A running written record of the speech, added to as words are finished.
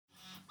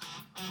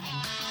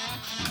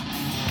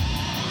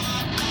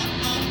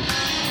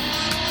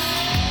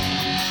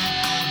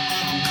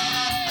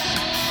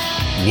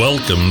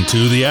Welcome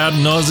to the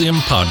Ad Nauseam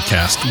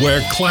Podcast,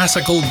 where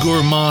classical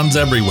gourmands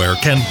everywhere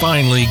can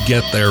finally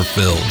get their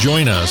fill.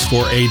 Join us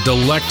for a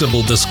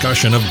delectable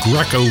discussion of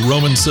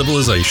Greco-Roman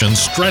civilization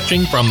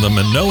stretching from the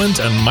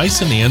Minoans and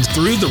Mycenaeans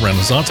through the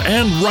Renaissance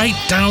and right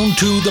down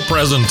to the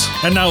present.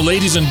 And now,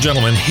 ladies and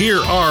gentlemen,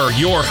 here are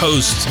your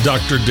hosts,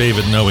 Dr.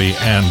 David Noe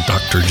and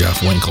Dr.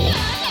 Jeff Winkle.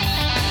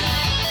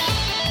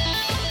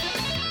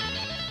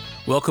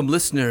 Welcome,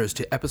 listeners,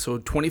 to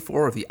episode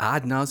 24 of the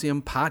Ad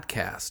Nauseam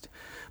Podcast.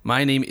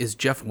 My name is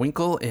Jeff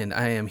Winkle, and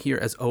I am here,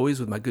 as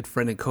always, with my good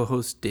friend and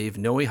co-host, Dave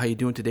Noe. How you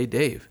doing today,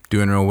 Dave?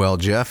 Doing real well,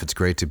 Jeff. It's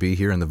great to be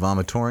here in the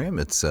vomitorium.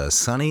 It's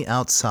sunny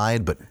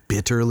outside, but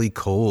bitterly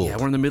cold. Yeah,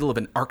 we're in the middle of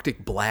an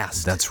Arctic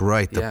blast. That's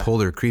right, the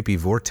polar creepy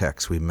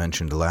vortex we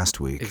mentioned last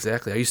week.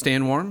 Exactly. Are you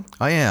staying warm?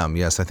 I am,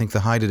 yes. I think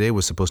the high today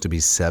was supposed to be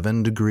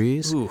 7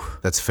 degrees. Ooh.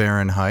 That's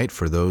Fahrenheit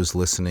for those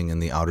listening in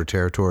the outer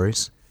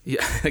territories.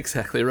 Yeah,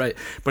 exactly right.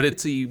 But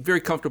it's a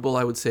very comfortable,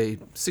 I would say,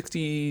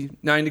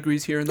 69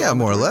 degrees here in the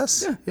more or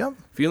less. Yeah. Yep.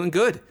 Feeling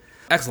good.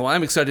 Excellent.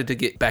 I'm excited to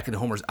get back into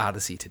Homer's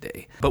Odyssey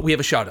today. But we have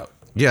a shout-out.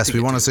 Yes, we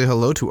want to say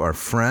hello to our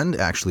friend,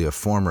 actually a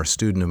former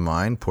student of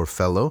mine, poor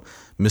fellow,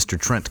 Mr.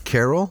 Trent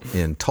Carroll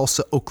in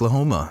Tulsa,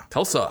 Oklahoma.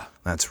 Tulsa.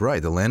 That's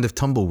right, the land of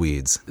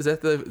tumbleweeds. Is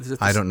that the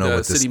I don't know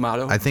what city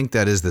motto? I think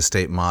that is the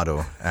state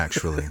motto,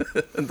 actually.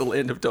 The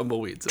land of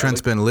tumbleweeds.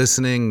 Trent's been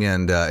listening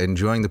and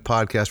enjoying the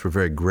podcast. We're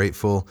very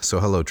grateful. So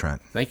hello,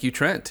 Trent. Thank you,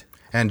 Trent.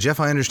 And Jeff,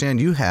 I understand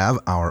you have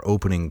our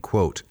opening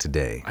quote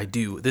today. I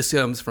do. This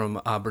comes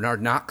from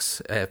Bernard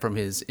Knox from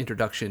his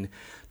introduction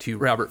to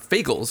Robert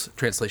Fagel's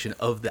translation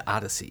of the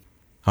Odyssey.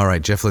 All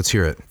right, Jeff, let's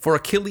hear it. For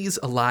Achilles,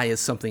 a lie is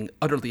something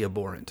utterly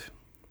abhorrent.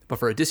 But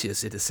for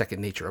Odysseus, it is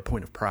second nature, a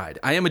point of pride.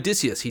 I am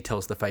Odysseus, he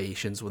tells the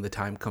Phaeacians when the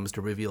time comes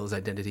to reveal his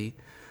identity,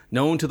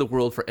 known to the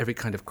world for every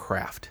kind of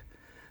craft.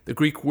 The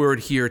Greek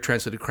word here,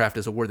 translated craft,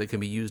 is a word that can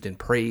be used in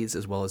praise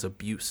as well as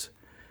abuse.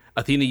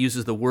 Athena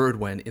uses the word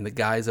when, in the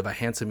guise of a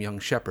handsome young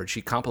shepherd,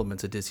 she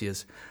compliments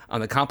Odysseus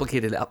on the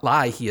complicated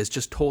lie he has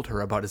just told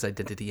her about his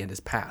identity and his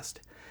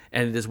past.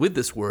 And it is with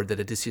this word that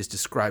Odysseus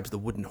describes the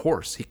wooden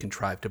horse he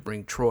contrived to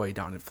bring Troy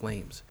down in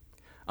flames.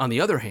 On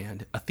the other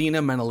hand,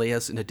 Athena,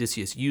 Menelaus, and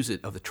Odysseus use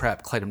it of the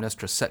trap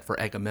Clytemnestra set for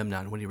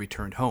Agamemnon when he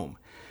returned home,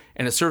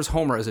 and it serves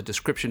Homer as a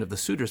description of the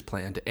suitor's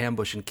plan to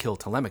ambush and kill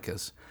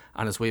Telemachus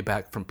on his way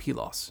back from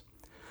Pylos.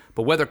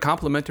 But whether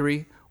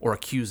complimentary or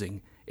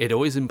accusing, it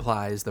always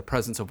implies the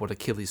presence of what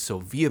Achilles so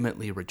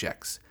vehemently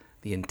rejects,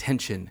 the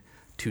intention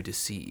to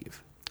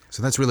deceive.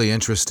 So that's really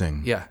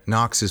interesting. Yeah.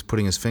 Knox is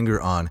putting his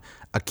finger on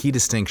a key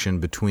distinction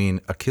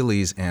between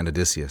Achilles and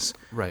Odysseus.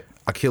 Right.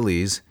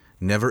 Achilles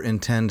never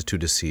intend to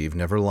deceive,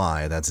 never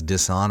lie. That's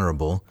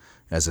dishonorable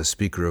as a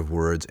speaker of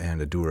words and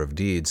a doer of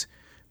deeds.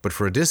 But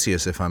for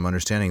Odysseus, if I'm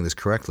understanding this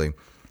correctly,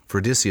 for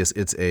Odysseus,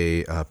 it's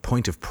a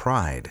point of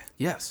pride.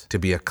 Yes. To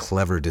be a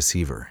clever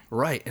deceiver.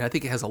 Right. And I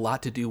think it has a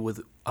lot to do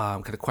with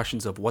kind of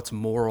questions of what's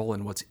moral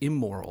and what's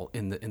immoral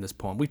in this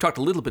poem. We've talked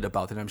a little bit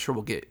about that, and I'm sure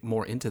we'll get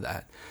more into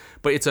that.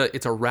 But it's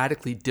a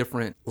radically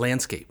different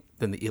landscape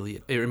than the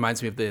Iliad. It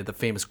reminds me of the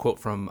famous quote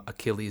from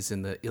Achilles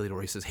in the Iliad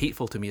where he says,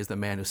 "Hateful to me is the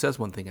man who says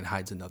one thing and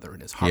hides another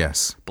in his heart."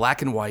 Yes.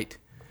 Black and white,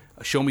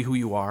 show me who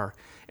you are.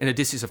 And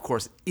Odysseus, of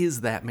course,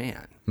 is that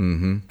man.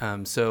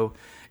 Mm-hmm.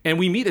 And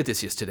we meet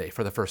Odysseus today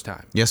for the first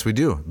time. Yes, we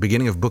do.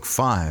 Beginning of Book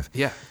 5.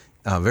 Yeah.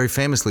 Very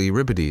famously,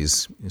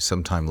 Euripides,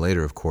 sometime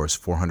later, of course,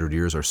 400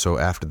 years or so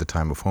after the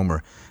time of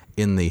Homer,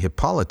 in the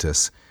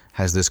Hippolytus,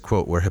 has this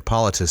quote where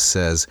Hippolytus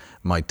says,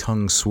 "My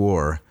tongue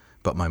swore,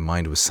 but my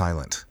mind was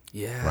silent."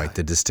 Yeah. Right,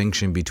 the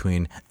distinction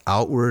between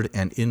outward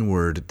and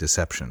inward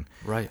deception.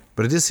 Right.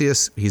 But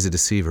Odysseus, he's a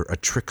deceiver, a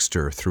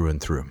trickster through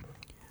and through.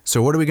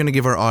 So what are we going to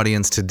give our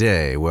audience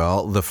today?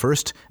 Well, the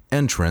first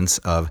entrance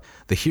of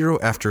the hero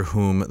after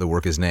whom the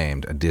work is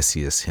named,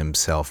 Odysseus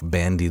himself,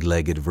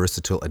 bandy-legged,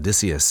 versatile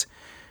Odysseus.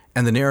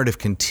 And the narrative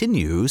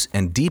continues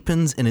and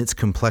deepens in its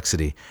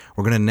complexity.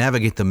 We're going to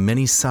navigate the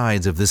many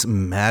sides of this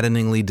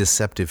maddeningly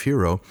deceptive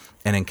hero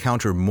and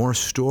encounter more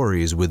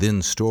stories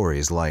within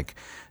stories, like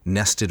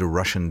nested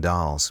Russian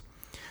dolls.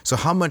 So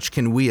how much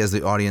can we as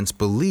the audience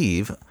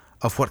believe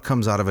of what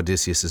comes out of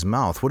Odysseus'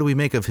 mouth? What do we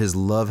make of his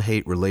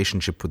love-hate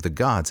relationship with the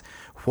gods?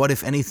 What,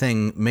 if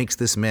anything, makes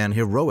this man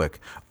heroic?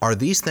 Are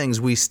these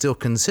things we still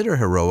consider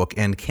heroic,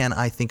 and can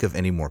I think of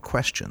any more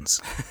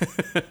questions?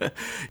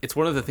 It's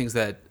one of the things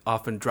that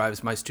often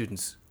drives my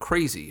students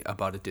crazy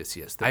about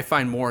Odysseus. I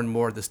find more and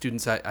more the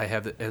students I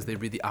have as they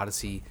read the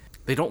Odyssey,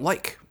 they don't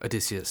like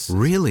Odysseus.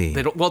 Really?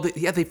 They don't. Well,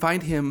 they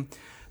find him.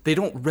 They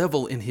don't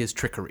revel in his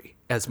trickery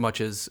as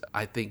much as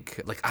I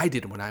think, like I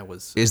did when I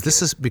was. Is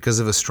this because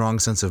of a strong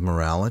sense of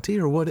morality,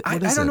 or what? I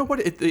don't know what.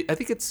 I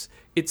think it's.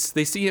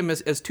 They see him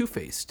as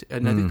two-faced,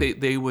 and I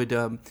think they would.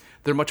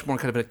 They're much more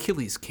kind of an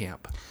Achilles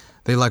camp.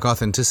 They like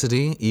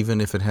authenticity, even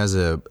if it has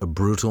a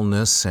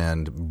brutalness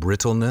and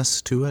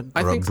brittleness to it,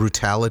 or a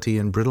brutality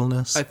and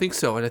brittleness. I think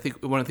so, and I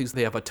think one of the things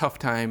they have a tough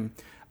time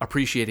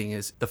appreciating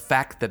is the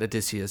fact that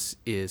Odysseus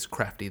is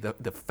crafty,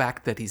 the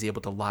fact that he's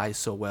able to lie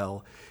so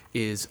well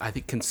is, I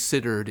think,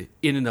 considered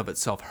in and of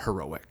itself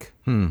heroic.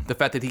 The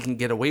fact that he can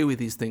get away with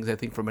these things, I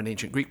think, from an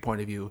ancient Greek point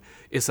of view,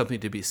 is something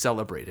to be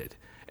celebrated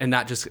and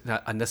not just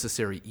a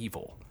necessary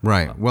evil.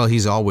 Right. Well,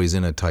 he's always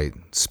in a tight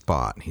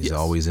spot. He's Yes.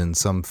 always in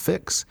some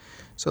fix.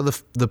 So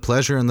the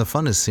pleasure and the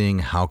fun is seeing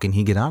how can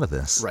he get out of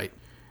this. Right.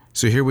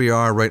 So here we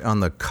are right on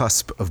the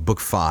cusp of Book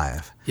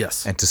 5.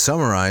 Yes. And to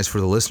summarize for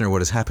the listener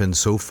what has happened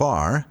so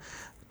far,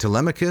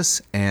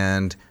 Telemachus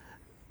and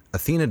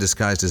Athena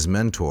disguised as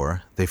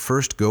mentor, they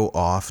first go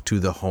off to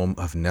the home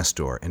of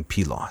Nestor in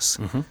Pylos.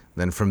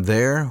 Then from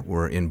there,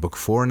 we're in Book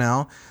 4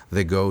 now,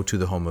 they go to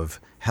the home of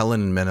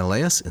Helen and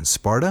Menelaus in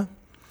Sparta.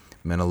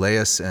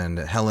 Menelaus and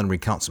Helen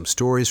recount some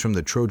stories from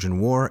the Trojan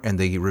War, and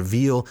they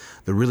reveal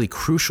the really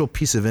crucial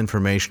piece of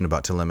information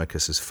about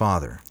Telemachus'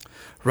 father.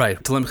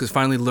 Right. Telemachus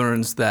finally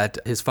learns that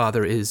his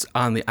father is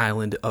on the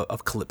island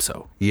of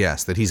Calypso.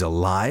 Yes, that he's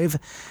alive,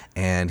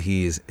 and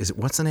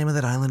what's the name of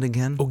that island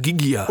again?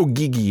 Ogygia.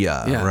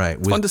 Ogygia, Yeah, right.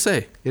 it's fun to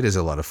say. It is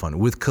a lot of fun.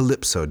 With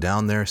Calypso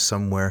down there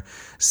somewhere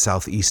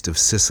southeast of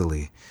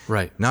Sicily.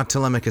 Right. Now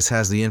Telemachus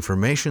has the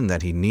information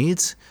that he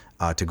needs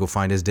to go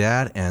find his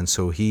dad, and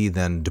so he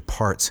then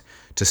departs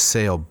to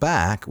sail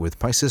back with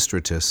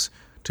Pisistratus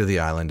to the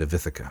island of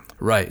Ithaca.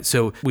 Right.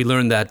 So we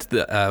learned that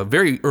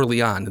very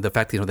early on, the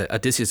fact that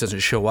Odysseus doesn't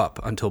show up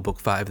until Book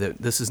 5,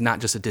 that this is not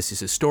just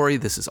Odysseus' story,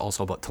 this is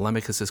also about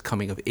Telemachus'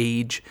 coming of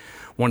age.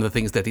 One of the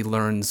things that he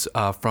learns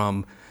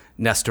from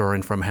Nestor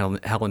and from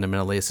Helen and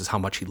Menelaus is how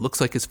much he looks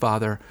like his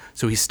father.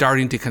 So he's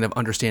starting to kind of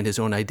understand his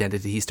own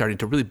identity. He's starting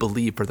to really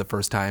believe for the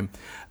first time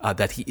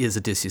that he is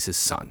Odysseus'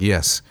 son.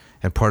 Yes,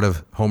 and part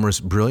of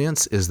Homer's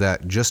brilliance is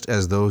that just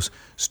as those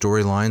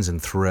storylines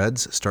and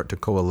threads start to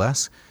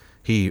coalesce,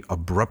 he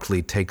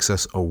abruptly takes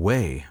us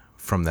away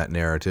from that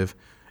narrative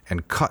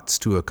and cuts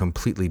to a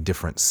completely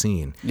different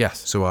scene.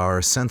 Yes. So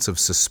our sense of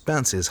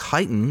suspense is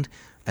heightened,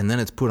 and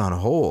then it's put on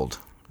hold,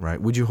 right?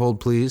 Would you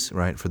hold, please,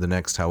 right, for the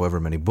next however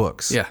many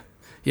books? Yeah.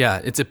 Yeah,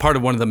 it's a part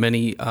of one of the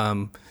many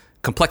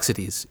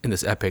complexities in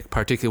this epic,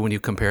 particularly when you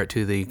compare it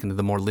to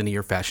the more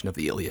linear fashion of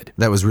the Iliad.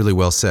 That was really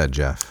well said,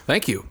 Jeff.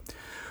 Thank you.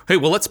 Hey,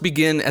 well, let's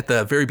begin at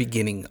the very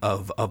beginning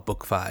of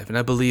Book 5, and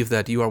I believe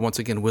that you are once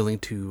again willing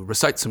to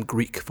recite some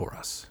Greek for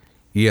us.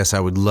 Yes, I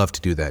would love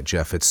to do that,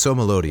 Jeff. It's so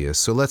melodious.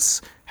 So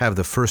let's have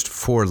the first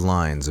 4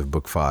 lines of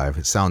Book 5.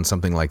 It sounds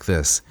something like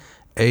this.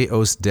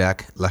 Eos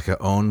dek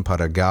lakaon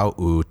paragau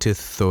u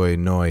tithoi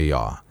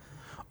noia.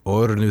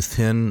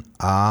 Ornuthin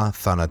a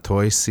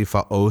thanatoisi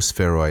faos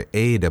feroi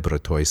e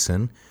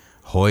debratoisin.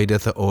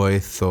 Hoidetha oi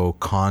tho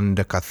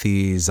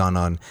kondakathi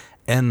zanon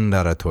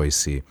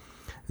endaratoisi.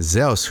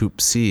 Zeus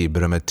hupsi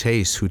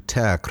bremetes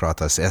hute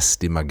kratas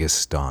esti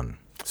magiston.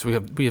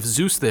 So we have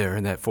Zeus there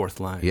in that 4th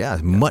line. Yeah,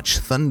 much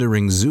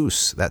thundering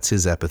Zeus. That's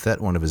his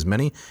epithet, one of his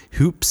many.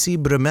 Hupsi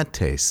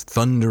bremetes,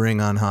 thundering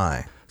on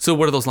high. So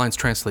what do those lines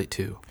translate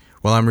to?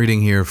 Well, I'm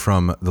reading here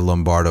from the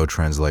Lombardo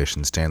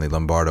translation, Stanley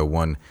Lombardo,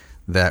 one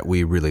that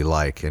we really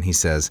like. And he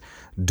says,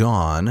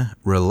 Dawn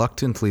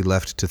reluctantly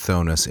left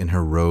Tithonus in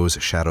her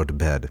rose-shadowed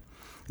bed,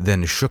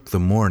 then shook the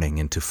morning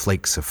into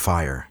flakes of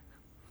fire.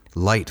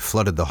 Light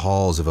flooded the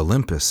halls of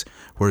Olympus,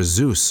 where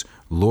Zeus,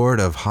 Lord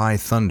of high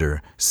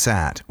thunder,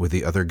 sat with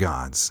the other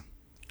gods.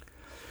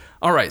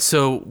 All right,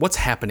 so what's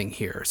happening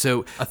here?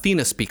 So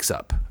Athena speaks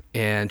up,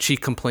 and she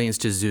complains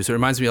to Zeus. It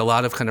reminds me a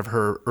lot of kind of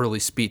her early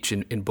speech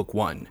in Book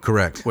 1.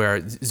 Correct.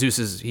 Where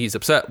Zeus he's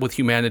upset with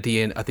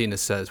humanity, and Athena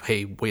says,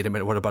 hey, wait a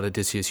minute, what about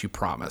Odysseus? You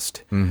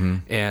promised. Mm-hmm.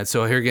 And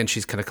so here again,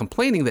 she's kind of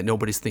complaining that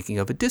nobody's thinking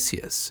of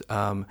Odysseus.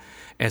 And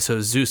so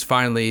Zeus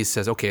finally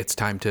says, okay, it's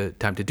time to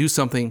do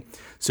something.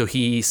 So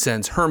he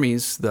sends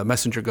Hermes, the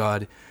messenger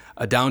god,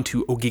 down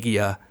to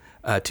Ogygia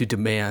to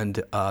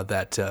demand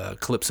that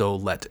Calypso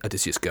let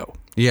Odysseus go.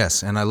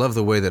 Yes, and I love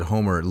the way that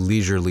Homer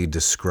leisurely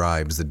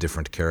describes the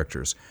different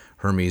characters.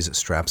 Hermes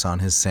straps on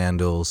his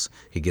sandals,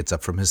 he gets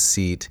up from his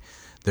seat.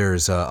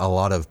 There's a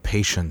lot of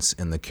patience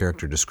in the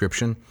character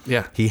description.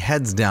 Yeah. He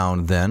heads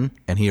down then,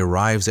 and he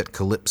arrives at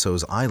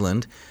Calypso's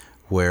island,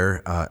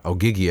 where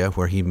Ogygia,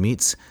 where he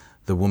meets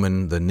the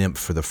woman, the nymph,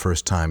 for the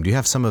first time. Do you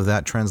have some of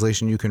that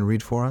translation you can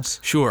read for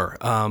us? Sure.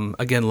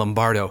 Again,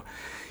 Lombardo.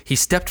 He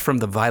stepped from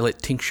the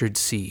violet-tinctured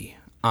sea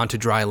onto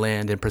dry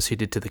land and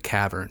proceeded to the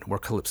cavern where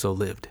Calypso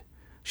lived.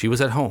 She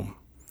was at home.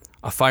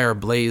 A fire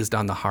blazed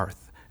on the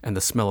hearth, and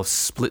the smell of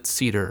split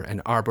cedar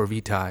and arbor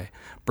vitae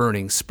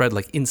burning spread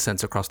like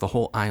incense across the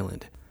whole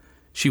island.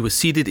 She was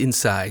seated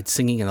inside,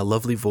 singing in a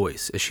lovely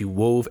voice as she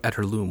wove at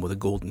her loom with a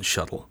golden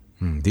shuttle.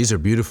 These are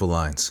beautiful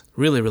lines.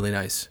 Really, really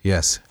nice.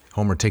 Yes,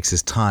 Homer takes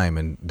his time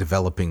in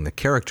developing the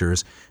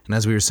characters, and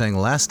as we were saying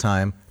last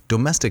time,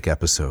 domestic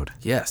episode.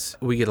 Yes,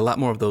 we get a lot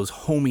more of those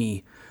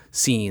homey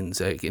scenes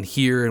in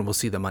here, and we'll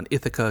see them on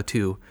Ithaca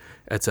too.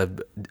 It's a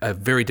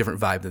very different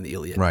vibe than the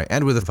Iliad. Right,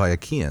 and with the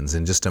Phaeacians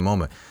in just a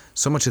moment.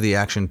 So much of the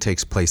action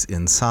takes place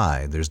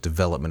inside. There's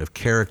development of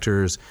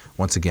characters,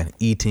 once again,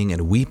 eating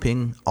and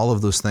weeping, all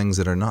of those things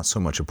that are not so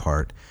much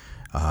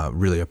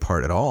really a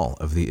part at all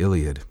of the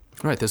Iliad.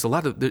 Right. There's a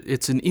lot of.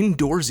 It's an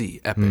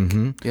indoorsy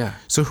epic. Yeah.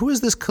 So who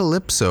is this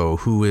Calypso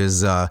who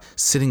is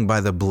sitting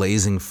by the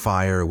blazing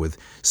fire with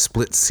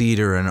split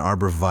cedar and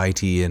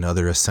arborvitae and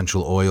other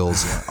essential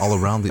oils all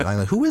around the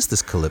island? Who is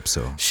this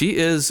Calypso? She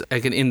is,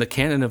 again, in the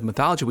canon of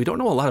mythology, we don't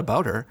know a lot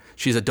about her.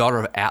 She's a daughter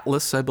of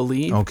Atlas, I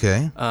believe.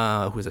 Okay.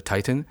 Who is a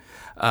Titan.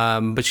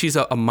 But she's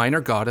a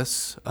minor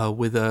goddess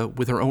with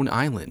her own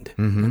island.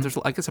 And there's,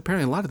 I guess,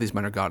 apparently a lot of these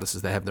minor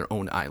goddesses that have their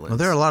own islands. Well,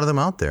 there are a lot of them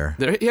out there.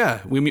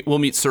 We'll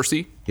meet Circe.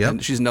 Yep.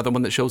 And she's another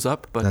one that shows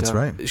up. But, That's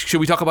right.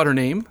 Should we talk about her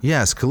name?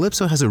 Yes,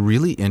 Calypso has a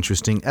really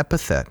interesting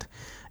epithet.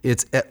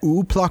 It's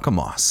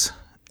Euplakamos.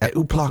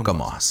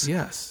 Euplakamos.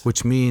 Yes.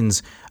 Which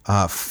means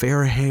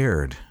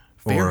fair-haired.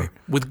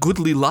 With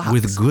goodly locks.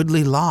 With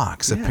goodly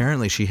locks. Yeah.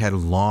 Apparently she had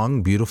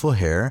long, beautiful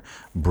hair,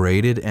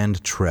 braided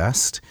and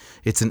tressed.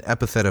 It's an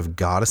epithet of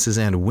goddesses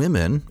and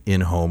women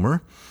in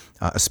Homer,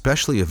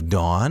 especially of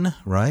Dawn,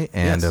 right?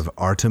 And Yes. of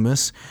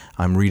Artemis.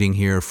 I'm reading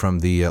here from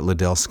the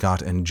Liddell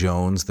Scott and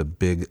Jones, the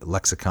big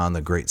lexicon,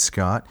 the Great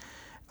Scott.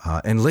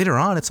 And later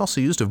on, it's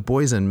also used of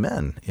boys and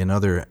men in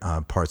other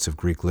parts of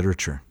Greek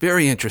literature.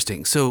 Very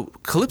interesting. So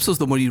Calypso's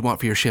the one you'd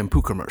want for your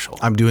shampoo commercial.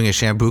 I'm doing a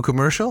shampoo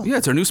commercial? Yeah,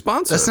 it's our new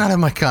sponsor. That's not in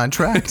my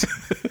contract.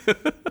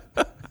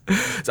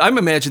 So I'm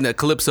imagining that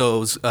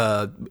Calypso's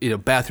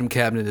bathroom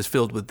cabinet is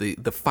filled with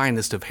the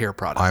finest of hair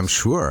products. I'm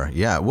sure.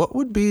 Yeah. What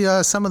would be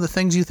some of the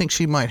things you think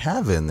she might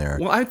have in there?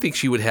 Well, I think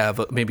she would have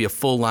maybe a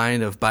full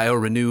line of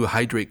BioRenew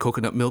Hydrate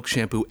Coconut Milk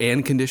Shampoo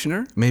and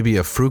Conditioner. Maybe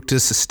a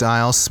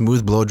Fructus-style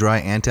smooth blow-dry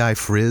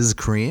anti-frizz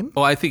cream?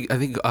 Oh, I think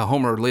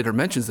Homer later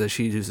mentions that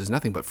she uses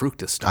nothing but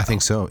Fructus style. I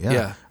think so, yeah.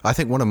 Yeah. I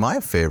think one of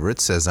my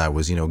favorites, as I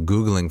was,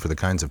 Googling for the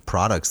kinds of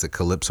products that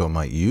Calypso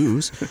might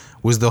use,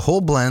 was the Whole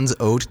Blends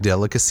Oat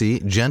Delicacy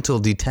Gentle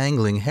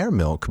Detangling Hair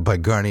Milk by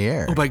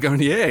Garnier. Oh, by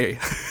Garnier.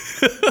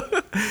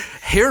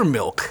 Hair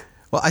milk.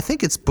 Well, I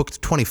think it's book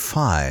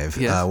 25,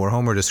 Yes. where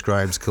Homer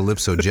describes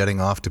Calypso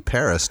jetting off to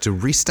Paris to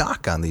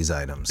restock on these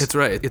items. It's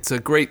right. It's a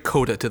great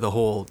coda to the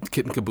whole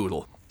kit and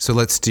caboodle. So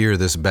let's steer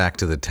this back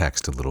to the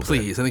text a little bit.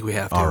 Please, I think we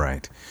have to. All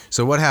right.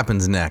 So what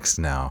happens next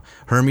now?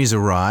 Hermes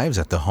arrives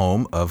at the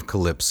home of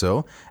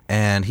Calypso,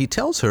 and he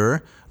tells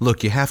her,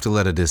 look, you have to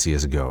let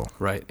Odysseus go.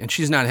 Right. And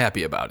she's not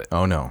happy about it.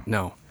 Oh, no.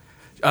 No.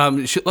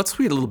 Let's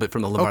read a little bit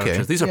from the Lombardo.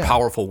 Okay, These are yeah.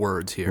 powerful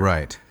words here.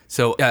 Right.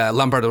 So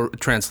Lombardo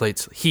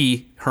translates,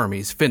 he,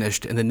 Hermes,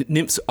 finished, and the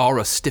nymph's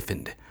aura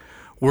stiffened.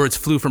 Words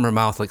flew from her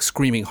mouth like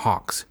screaming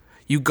hawks.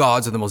 You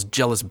gods are the most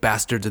jealous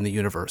bastards in the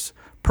universe,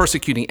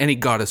 persecuting any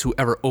goddess who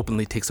ever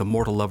openly takes a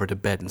mortal lover to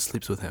bed and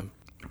sleeps with him.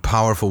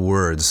 Powerful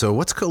words. So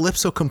what's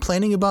Calypso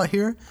complaining about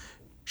here?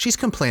 She's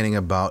complaining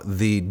about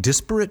the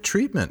disparate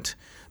treatment.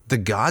 The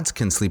gods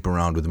can sleep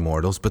around with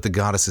mortals, but the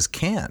goddesses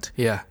can't.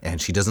 Yeah.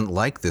 And she doesn't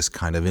like this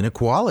kind of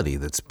inequality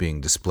that's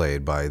being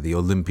displayed by the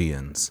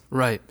Olympians.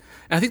 Right.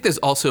 And I think there's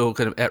also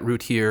kind of at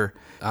root here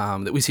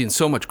that we see in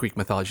so much Greek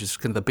mythology is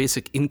kind of the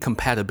basic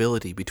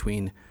incompatibility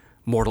between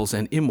mortals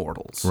and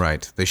immortals.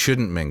 Right. They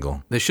shouldn't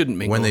mingle. They shouldn't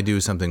mingle. When they do,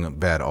 something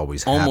bad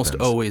always happens. Almost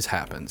always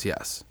happens,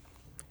 yes.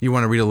 You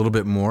want to read a little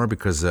bit more?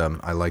 Because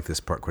I like this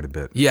part quite a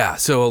bit. Yeah,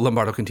 so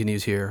Lombardo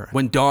continues here.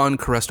 When Dawn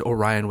caressed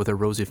Orion with her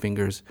rosy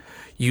fingers,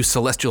 you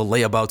celestial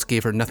layabouts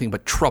gave her nothing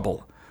but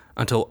trouble,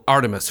 until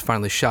Artemis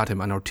finally shot him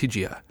on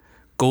Ortygia,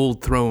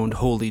 gold-throned,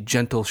 holy,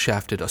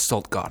 gentle-shafted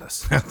assault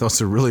goddess. Those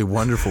are really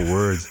wonderful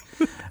words.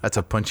 That's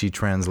a punchy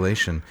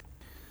translation.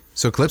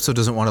 So Calypso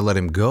doesn't want to let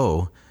him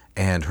go,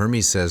 and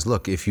Hermes says,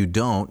 look, if you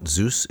don't,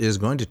 Zeus is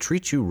going to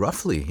treat you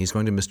roughly. He's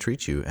going to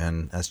mistreat you,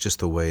 and that's just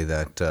the way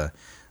that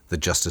the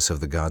justice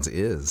of the gods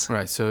is.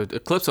 Right, so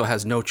Calypso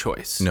has no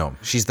choice. No,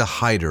 she's the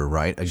hider,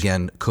 right?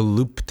 Again,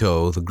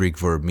 kalupto, the Greek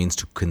verb, means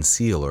to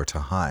conceal or to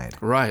hide.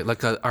 Right,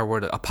 like our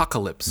word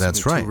apocalypse.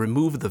 That's right. To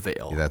remove the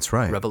veil. That's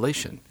right.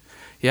 Revelation.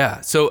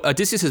 Yeah, so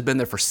Odysseus has been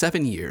there for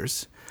 7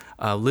 years,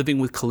 living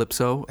with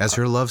Calypso. As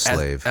her love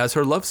slave. As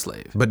her love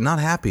slave. But not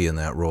happy in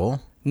that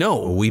role.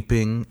 No.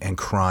 Weeping and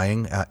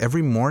crying.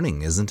 Every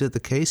morning, isn't it the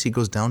case? He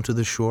goes down to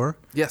the shore.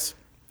 Yes.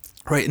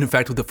 Right, and in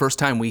fact, the first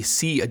time we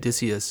see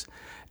Odysseus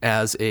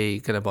as a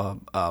kind of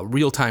a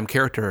real-time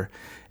character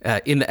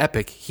in the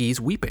epic, he's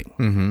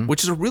weeping,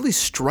 which is a really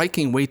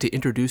striking way to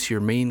introduce your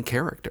main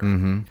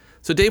character.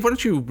 So Dave, why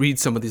don't you read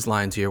some of these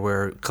lines here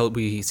where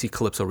we see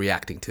Calypso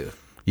reacting to?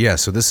 Yeah,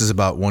 so this is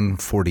about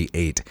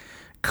 148.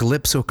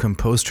 Calypso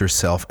composed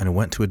herself and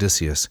went to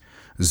Odysseus,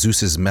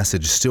 Zeus's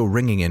message still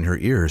ringing in her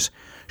ears.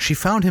 She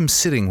found him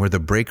sitting where the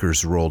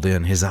breakers rolled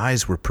in. His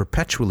eyes were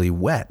perpetually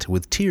wet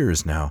with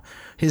tears now,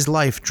 his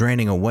life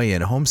draining away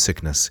in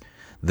homesickness.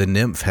 The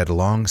nymph had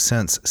long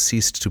since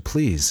ceased to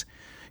please.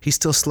 He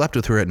still slept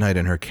with her at night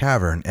in her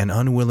cavern, an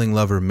unwilling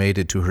lover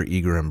mated to her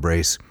eager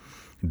embrace.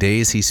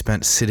 Days he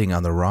spent sitting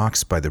on the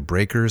rocks by the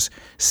breakers,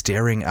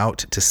 staring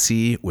out to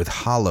sea with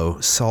hollow,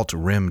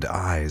 salt-rimmed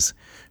eyes.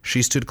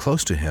 She stood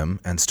close to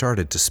him and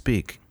started to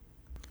speak.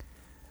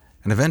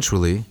 And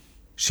eventually,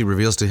 she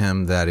reveals to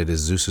him that it is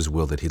Zeus's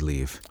will that he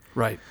leave.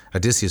 Right.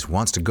 Odysseus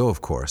wants to go,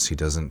 of course. He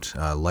doesn't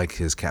like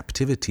his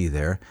captivity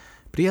there,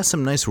 but he has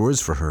some nice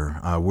words for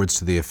her, words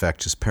to the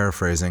effect, just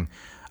paraphrasing,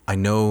 I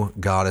know,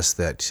 goddess,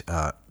 that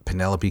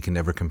Penelope can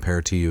never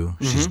compare to you.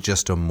 She's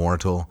just a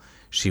mortal.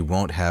 She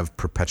won't have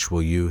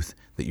perpetual youth.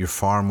 That you're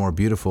far more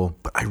beautiful,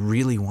 but I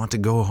really want to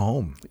go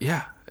home.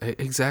 Yeah,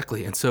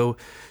 exactly. And so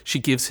she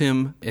gives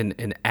him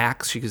an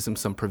axe. She gives him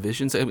some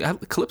provisions.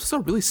 Calypso's a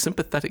really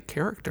sympathetic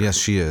character. Yes,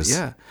 she is.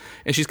 Yeah,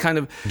 and she's kind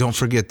of. Don't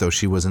forget, though,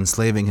 she was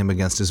enslaving him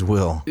against his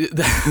will.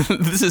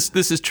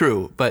 This is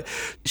true, but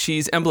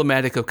she's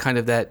emblematic of kind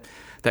of that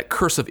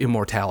curse of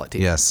immortality.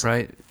 Yes.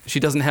 Right. She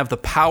doesn't have the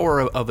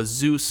power of a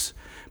Zeus,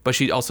 but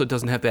she also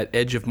doesn't have that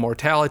edge of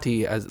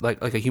mortality as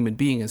like a human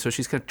being, and so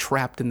she's kind of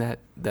trapped in that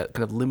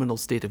kind of liminal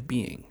state of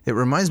being. It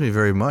reminds me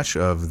very much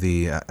of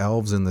the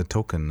elves in the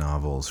Tolkien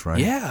novels, right?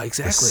 Yeah,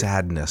 exactly. The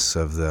sadness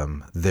of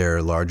them.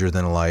 They're larger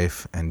than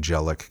life,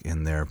 angelic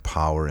in their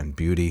power and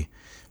beauty,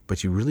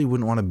 but you really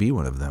wouldn't want to be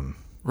one of them.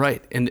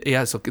 Right, and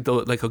yeah, so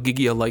like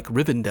Ogygia, like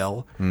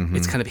Rivendell,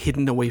 it's kind of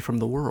hidden away from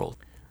the world.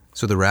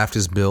 So the raft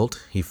is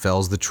built, he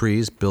fells the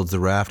trees, builds the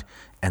raft,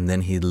 and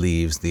then he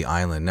leaves the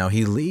island. Now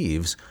he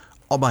leaves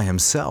all by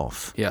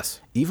himself.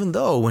 Yes. Even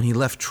though when he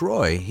left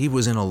Troy, he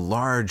was in a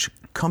large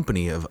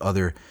company of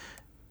other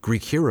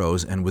Greek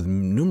heroes and with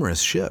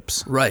numerous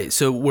ships. Right.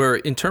 So we're,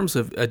 in terms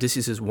of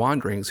Odysseus'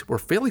 wanderings, we're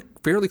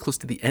fairly close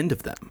to the end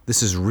of them.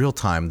 This is real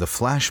time. The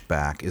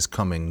flashback is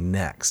coming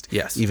next.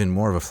 Yes. Even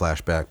more of a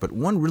flashback. But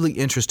one really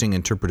interesting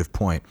interpretive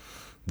point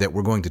that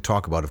we're going to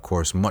talk about, of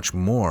course, much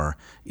more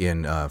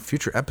in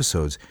future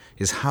episodes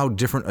is how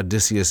different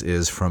Odysseus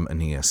is from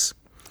Aeneas.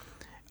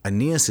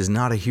 Aeneas is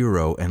not a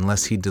hero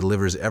unless he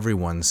delivers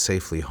everyone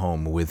safely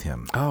home with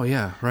him. Oh,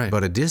 yeah, right.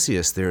 But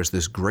Odysseus, there's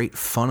this great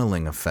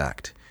funneling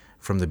effect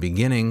from the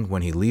beginning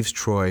when he leaves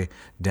Troy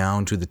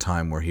down to the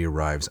time where he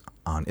arrives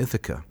on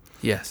Ithaca.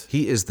 Yes.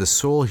 He is the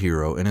sole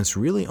hero, and it's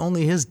really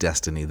only his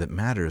destiny that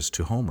matters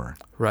to Homer.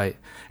 Right.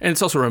 And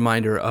it's also a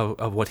reminder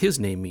of what his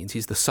name means.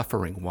 He's the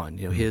suffering one.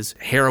 You know, his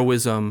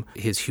heroism,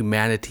 his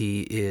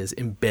humanity is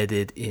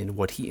embedded in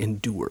what he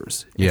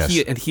endures. Yes.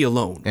 And he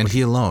alone. And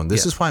he alone.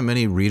 This is why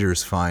many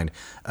readers find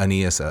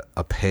Aeneas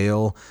a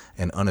pale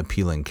and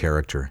unappealing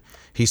character.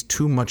 He's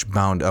too much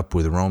bound up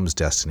with Rome's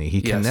destiny.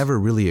 He can never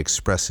really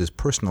express his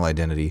personal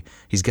identity.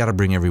 He's got to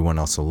bring everyone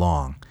else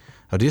along.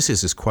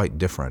 Odysseus is quite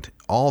different.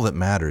 All that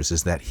matters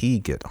is that he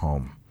get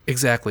home.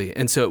 Exactly.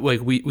 And so like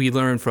we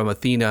learn from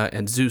Athena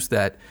and Zeus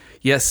that,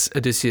 yes,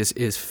 Odysseus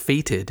is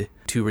fated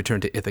to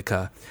return to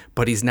Ithaca,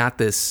 but he's not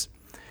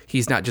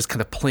just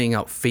kind of playing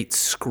out fate's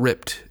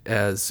script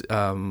as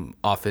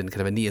often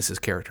kind of Aeneas'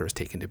 character is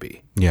taken to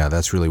be. Yeah,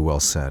 that's really well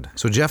said.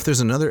 So, Jeff, there's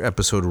another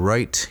episode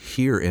right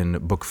here in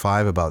Book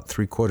 5, about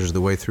 3/4 of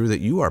the way through, that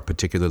you are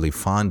particularly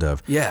fond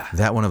of. Yeah.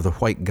 That one of the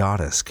White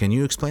Goddess. Can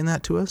you explain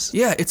that to us?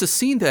 Yeah, it's a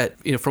scene that,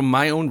 from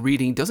my own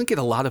reading, doesn't get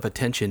a lot of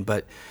attention,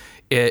 but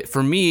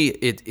for me,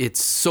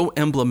 it's so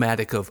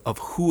emblematic of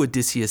who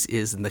Odysseus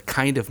is and the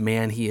kind of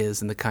man he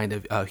is and the kind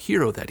of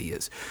hero that he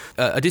is.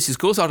 Odysseus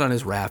goes out on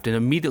his raft, and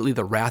immediately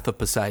the wrath of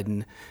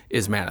Poseidon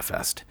is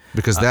manifest.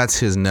 Because that's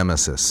his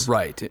nemesis.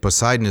 Right.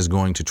 Poseidon is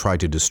going to try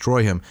to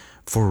destroy him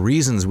for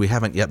reasons we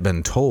haven't yet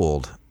been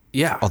told.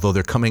 Yeah. Although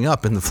they're coming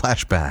up in the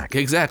flashback.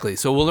 Exactly.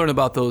 So we'll learn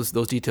about those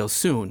details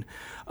soon.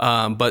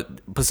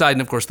 But Poseidon,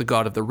 of course, the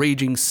god of the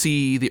raging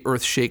sea, the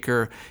earth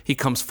shaker, he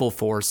comes full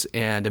force,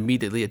 and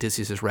immediately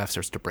Odysseus' raft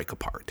starts to break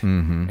apart.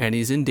 Mm-hmm. And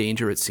he's in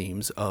danger, it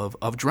seems,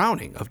 of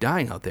drowning, of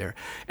dying out there.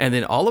 And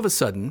then all of a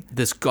sudden,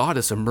 this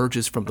goddess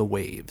emerges from the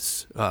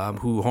waves,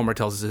 who Homer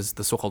tells us is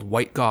the so-called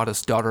white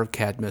goddess, daughter of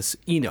Cadmus,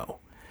 Ino.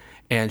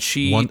 And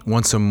she...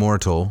 Once a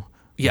mortal...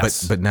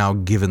 Yes. But now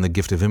given the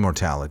gift of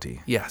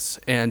immortality. Yes.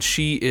 And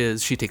she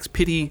takes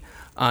pity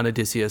on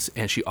Odysseus,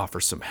 and she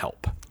offers some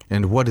help.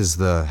 And what is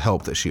the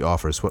help that she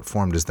offers? What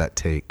form does that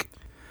take?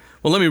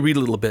 Well, let me read a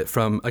little bit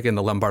from, again,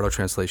 the Lombardo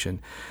translation.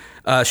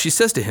 She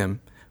says to him,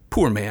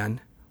 "Poor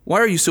man, why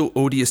are you so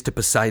odious to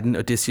Poseidon,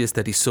 Odysseus,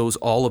 that he sows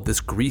all of this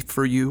grief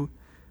for you?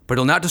 But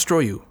he'll not destroy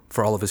you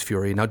for all of his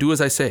fury. Now do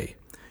as I say.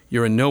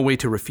 You're in no way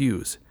to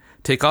refuse.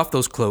 Take off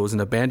those clothes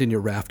and abandon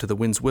your raft to the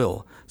wind's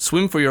will.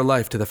 Swim for your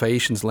life to the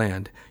Phaeacians'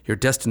 land, your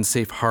destined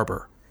safe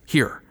harbor.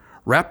 Here,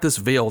 wrap this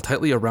veil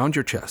tightly around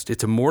your chest.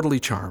 It's immortally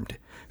charmed.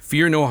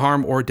 Fear no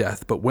harm or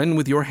death, but when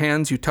with your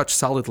hands you touch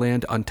solid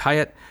land, untie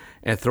it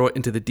and throw it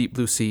into the deep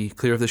blue sea,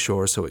 clear of the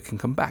shore, so it can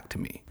come back to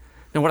me."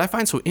 Now, what I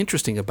find so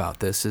interesting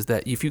about this is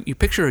that if you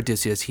picture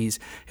Odysseus,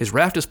 his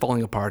raft is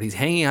falling apart, he's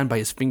hanging on by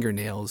his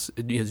fingernails,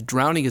 his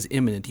drowning is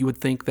imminent. You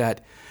would think that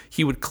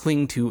he would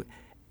cling to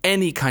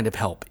any kind of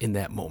help in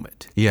that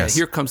moment. Yes. And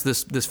here comes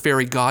this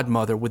fairy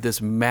godmother with this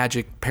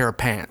magic pair of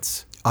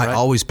pants. Right? I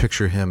always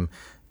picture him,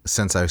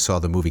 since I saw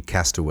the movie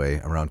Castaway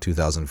around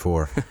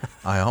 2004,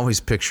 I always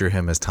picture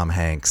him as Tom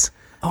Hanks.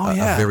 Oh,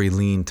 yeah. A very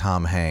lean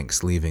Tom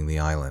Hanks leaving the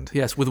island.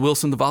 Yes, with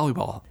Wilson the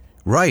volleyball.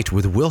 Right,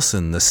 with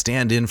Wilson, the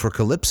stand-in for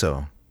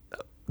Calypso.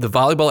 The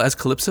volleyball as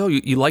Calypso?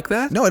 You like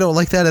that? No, I don't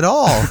like that at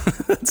all.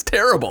 That's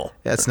terrible.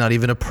 That's not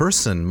even a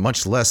person,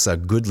 much less a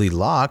goodly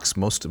locks.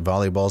 Most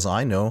volleyballs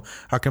I know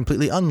are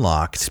completely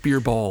unlocked.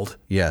 Spear-balled.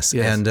 Yes.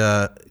 And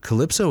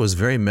Calypso was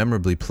very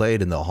memorably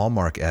played in the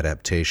Hallmark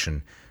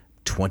adaptation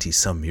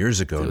 20-some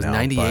years ago it was now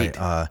 98.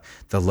 by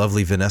the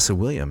lovely Vanessa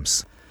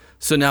Williams.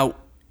 So now,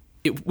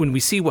 when we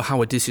see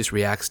how Odysseus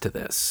reacts to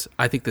this,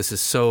 I think this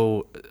is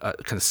so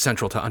kind of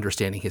central to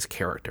understanding his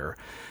character.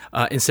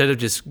 Instead of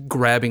just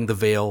grabbing the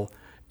veil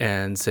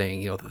and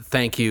saying,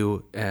 thank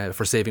you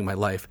for saving my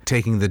life.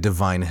 Taking the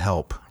divine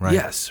help, right?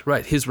 Yes,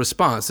 right. His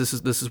response, this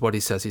is what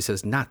he says. He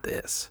says, not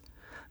this.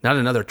 Not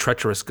another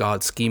treacherous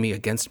god scheming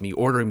against me,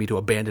 ordering me to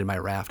abandon my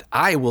raft.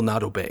 I will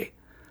not obey.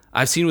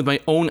 I've seen with my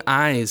own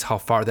eyes how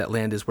far that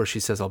land is where she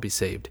says I'll be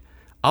saved.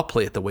 I'll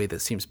play it the way that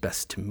seems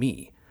best to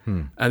me.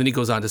 And then he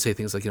goes on to say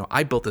things like,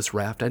 I built this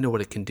raft. I know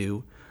what it can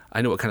do.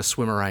 I know what kind of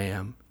swimmer I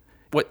am.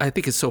 What I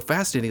think is so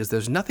fascinating is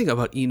there's nothing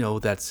about Ino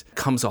that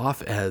comes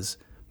off as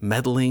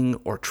meddling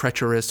or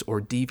treacherous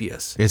or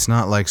devious. It's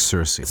not like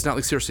Circe. It's not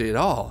like Circe at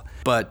all.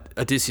 But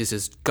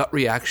Odysseus' gut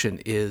reaction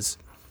is,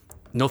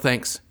 no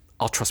thanks,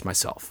 I'll trust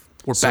myself.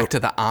 We're back to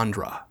the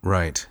Andra.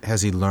 Right.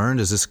 Has he learned?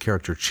 Does this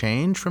character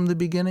change from the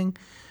beginning?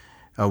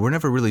 We're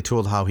never really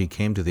told how he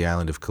came to the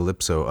island of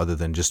Calypso other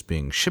than just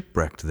being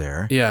shipwrecked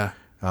there. Yeah.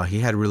 He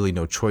had really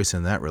no choice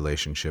in that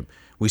relationship.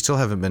 We still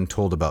haven't been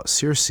told about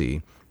Circe.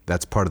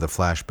 That's part of the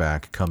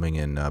flashback coming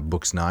in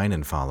books 9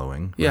 and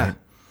following. Yeah. Right?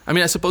 I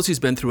mean, I suppose he's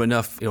been through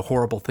enough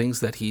horrible things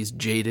that he's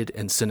jaded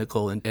and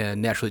cynical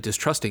and naturally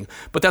distrusting.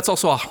 But that's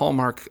also a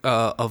hallmark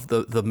of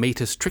the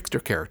Metis trickster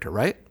character,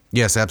 right?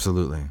 Yes,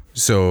 absolutely.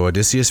 So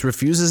Odysseus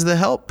refuses the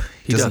help.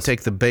 He doesn't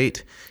take the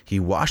bait. He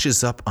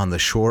washes up on the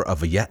shore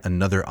of yet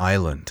another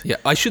island. Yeah,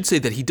 I should say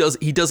that he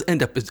does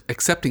end up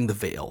accepting the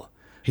veil.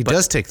 He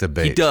does take the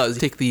bait. He does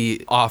take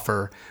the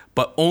offer,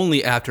 but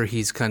only after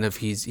he's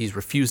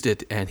refused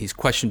it and he's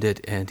questioned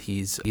it and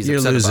he's You're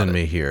upset losing about it.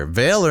 me here.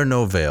 Veil or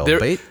no veil?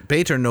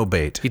 Bait or no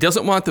bait? He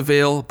doesn't want the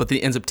veil, but then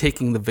he ends up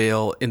taking the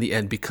veil in the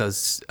end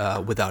because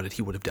without it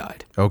he would have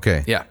died.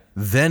 Okay. Yeah.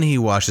 Then he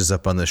washes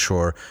up on the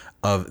shore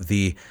of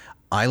the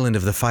island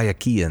of the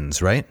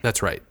Phaeacians, right?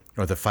 That's right.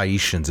 Or the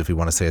Phaeacians, if we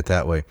want to say it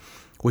that way,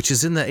 which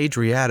is in the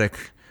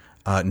Adriatic,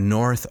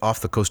 north off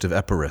the coast of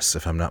Epirus,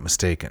 if I'm not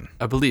mistaken.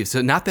 I believe.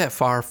 So not that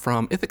far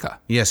from Ithaca.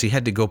 Yes, he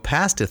had to go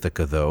past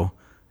Ithaca, though,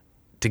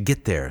 to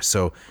get there.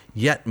 So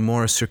yet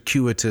more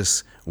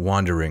circuitous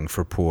wandering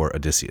for poor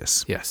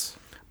Odysseus. Yes.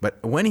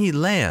 But when he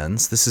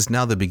lands, this is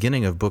now the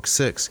beginning of Book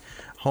 6,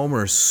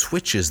 Homer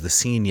switches the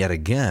scene yet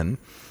again,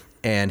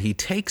 and he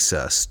takes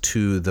us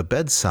to the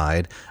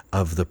bedside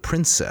of the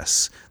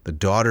princess, the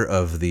daughter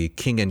of the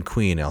king and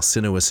queen,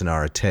 Alcinous and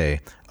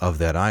Arete, of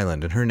that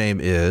island. And her name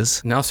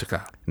is?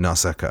 Nausicaa.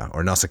 Nausicaa,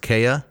 or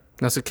Nausicaa.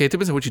 Nausicaa,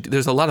 depends on what you do.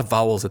 There's a lot of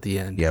vowels at the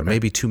end. Yeah, right?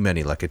 Maybe too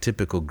many, like a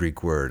typical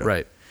Greek word.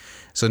 Right.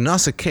 So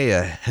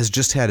Nausicaa has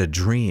just had a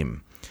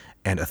dream,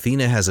 and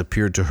Athena has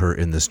appeared to her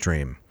in this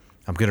dream.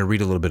 I'm going to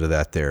read a little bit of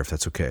that there, if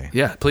that's okay.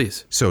 Yeah,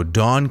 please. So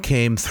dawn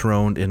came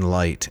throned in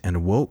light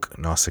and woke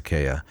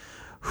Nausicaa,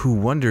 who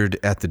wondered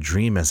at the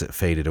dream as it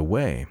faded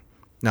away.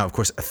 Now, of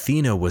course,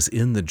 Athena was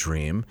in the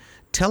dream,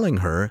 telling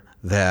her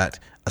that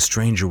a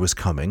stranger was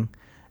coming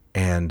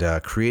and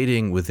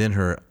creating within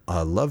her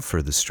a love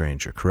for the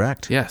stranger,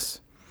 correct? Yes.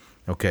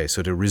 Okay,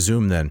 so to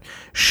resume then,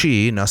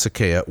 she,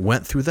 Nausicaa,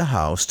 went through the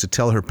house to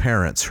tell her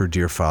parents, her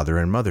dear father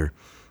and mother.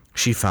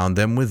 She found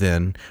them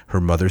within,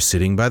 her mother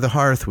sitting by the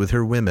hearth with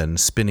her women,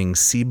 spinning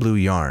sea blue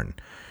yarn.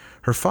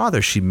 Her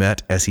father she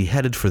met as he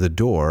headed for the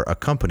door,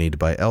 accompanied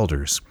by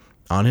elders.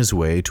 On his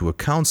way to a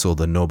council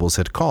the nobles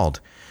had called.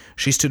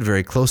 She stood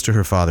very close to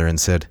her father and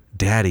said,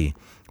 "Daddy,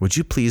 would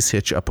you please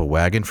hitch up a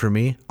wagon for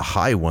me, a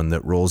high one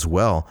that rolls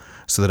well,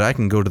 so that I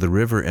can go to the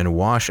river and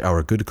wash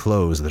our good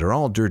clothes that are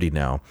all dirty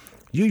now.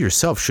 You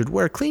yourself should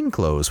wear clean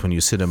clothes when you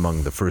sit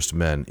among the first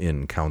men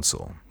in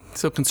council."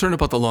 So concerned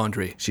about the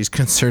laundry. She's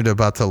concerned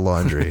about the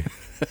laundry.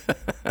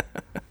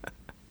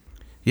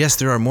 Yes,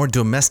 there are more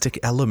domestic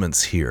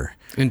elements here.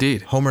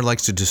 Indeed. Homer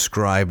likes to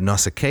describe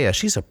Nausicaa.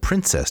 She's a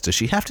princess. Does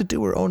she have to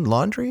do her own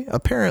laundry?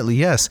 Apparently,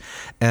 yes.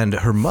 And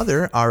her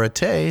mother,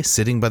 Arete,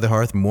 sitting by the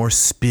hearth, more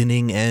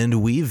spinning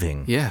and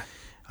weaving. Yeah.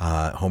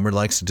 Homer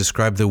likes to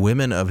describe the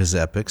women of his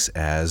epics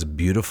as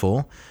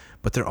beautiful,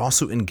 but they're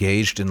also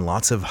engaged in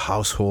lots of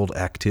household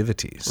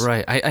activities.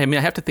 Right. I mean,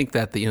 I have to think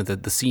that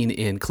the scene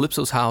in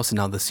Calypso's house and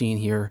now the scene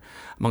here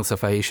amongst the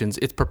Phaeacians,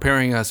 it's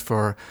preparing us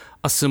for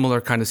a similar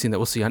kind of scene that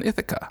we'll see on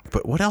Ithaca.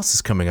 But what else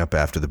is coming up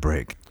after the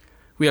break?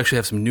 We actually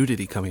have some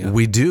nudity coming up.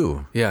 We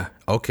do? Yeah.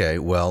 Okay,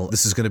 well,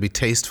 this is going to be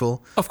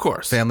tasteful? Of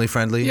course.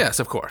 Family-friendly? Yes,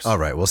 of course. All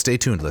right, well, stay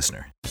tuned,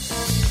 listener.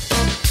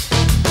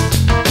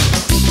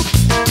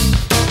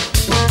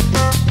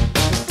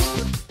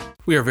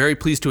 We are very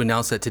pleased to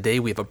announce that today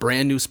we have a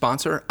brand new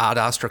sponsor, Ad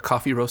Astra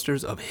Coffee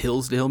Roasters of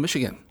Hillsdale,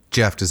 Michigan.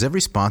 Jeff, does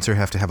every sponsor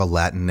have to have a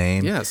Latin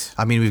name? Yes.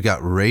 I mean, we've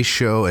got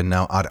Ratio and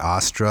now Ad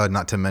Astra,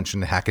 not to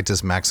mention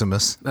Hacatus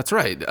Maximus. That's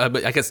right.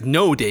 But I guess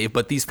no, Dave,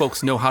 but these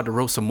folks know how to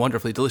roast some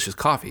wonderfully delicious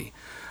coffee.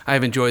 I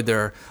have enjoyed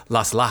their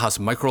Las Lajas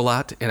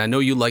Microlat, and I know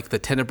you like the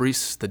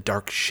Tenebris, the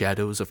dark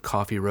shadows of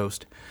coffee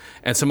roast,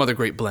 and some other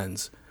great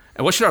blends.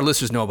 And what should our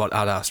listeners know about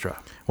Ad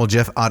Astra? Well,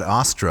 Jeff, Ad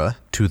Astra,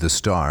 to the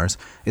stars,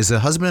 is a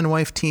husband and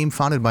wife team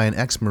founded by an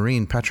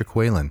ex-Marine, Patrick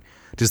Whalen.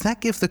 Does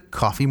that give the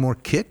coffee more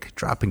kick?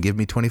 Drop and give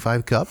me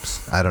 25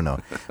 cups? I don't know.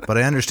 But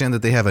I understand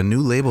that they have a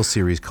new label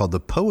series called the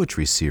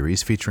Poetry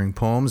Series featuring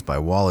poems by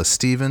Wallace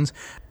Stevens,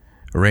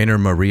 Rainer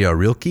Maria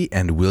Rilke,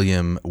 and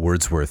William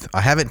Wordsworth.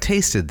 I haven't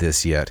tasted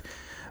this yet.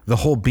 The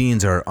whole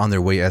beans are on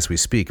their way as we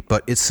speak,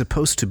 but it's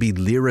supposed to be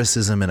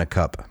lyricism in a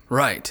cup.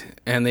 Right.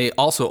 And they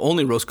also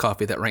only roast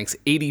coffee that ranks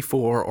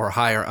 84 or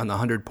higher on the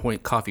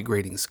 100-point coffee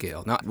grading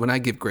scale. Now, when I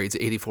give grades,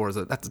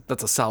 84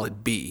 that's a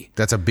solid B.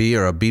 That's a B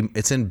or a B.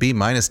 It's in B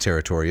minus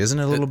territory, isn't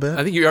it, a little bit?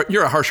 I think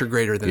you're a harsher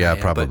grader than I am.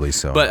 Yeah, probably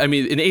so. But I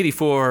mean, in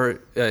 84,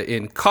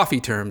 in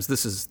coffee terms,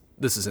 this is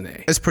an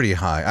A. It's pretty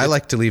high. I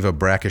like to leave a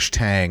brackish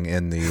tang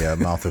in the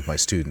mouth of my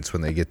students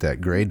when they get that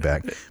grade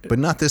back, but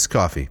not this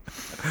coffee.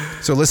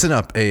 So listen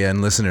up,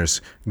 AN listeners.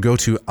 Go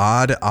to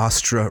Ad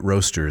Astra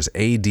Roasters,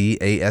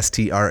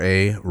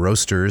 ADASTRA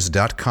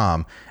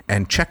Roasters.com,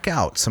 and check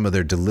out some of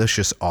their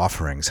delicious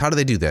offerings. How do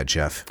they do that,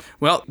 Jeff?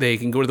 Well, they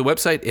can go to the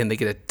website and they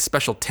get a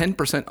special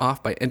 10%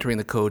 off by entering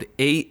the code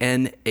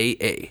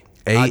ANAA.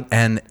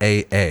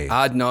 ANAA.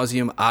 Ad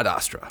nauseum ad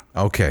astra.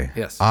 Okay.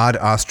 Yes.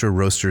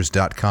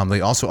 AdAstraRoasters.com.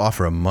 They also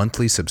offer a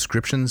monthly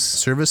subscription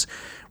service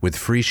with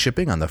free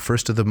shipping on the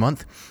first of the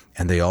month,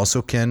 and they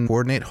also can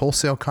coordinate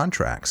wholesale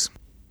contracts.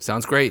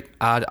 Sounds great.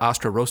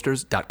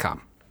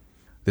 AdAstraRoasters.com.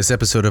 This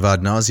episode of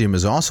Ad Nauseum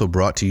is also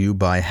brought to you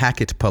by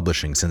Hackett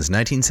Publishing. Since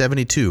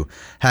 1972,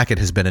 Hackett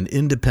has been an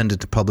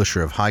independent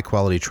publisher of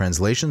high-quality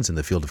translations in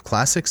the field of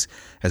classics,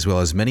 as well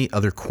as many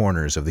other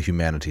corners of the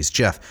humanities.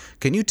 Jeff,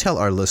 can you tell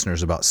our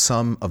listeners about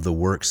some of the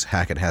works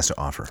Hackett has to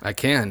offer? I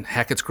can.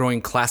 Hackett's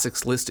growing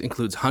classics list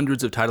includes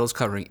hundreds of titles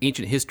covering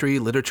ancient history,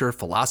 literature,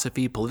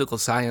 philosophy, political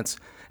science,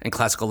 and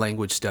classical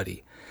language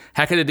study.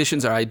 Hackett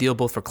editions are ideal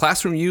both for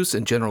classroom use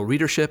and general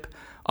readership,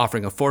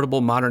 offering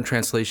affordable modern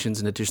translations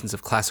and editions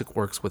of classic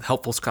works with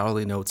helpful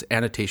scholarly notes,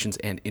 annotations,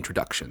 and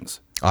introductions.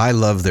 I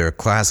love their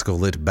classical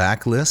lit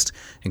backlist,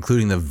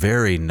 including the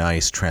very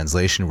nice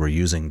translation we're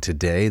using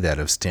today, that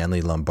of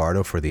Stanley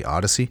Lombardo for the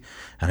Odyssey.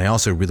 And I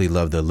also really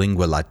love the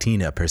Lingua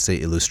Latina per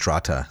se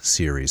illustrata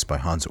series by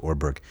Hans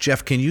Orberg.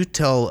 Jeff, can you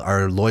tell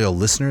our loyal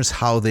listeners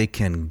how they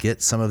can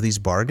get some of these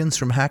bargains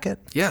from Hackett?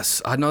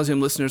 Yes, Ad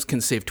Nauseum listeners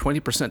can save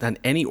 20% on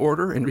any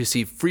order and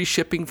receive free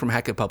shipping from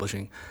Hackett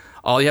Publishing.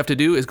 All you have to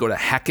do is go to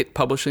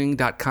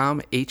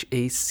hackettpublishing.com,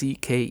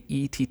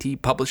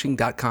 Hackett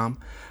publishing.com,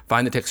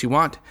 find the text you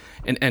want,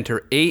 and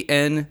enter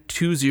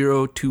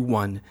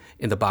AN2021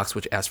 in the box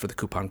which asks for the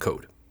coupon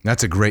code.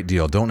 That's a great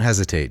deal. Don't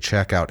hesitate.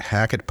 Check out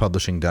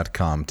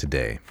hackettpublishing.com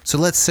today. So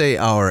let's say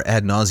our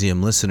Ad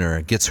Nauseum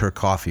listener gets her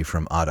coffee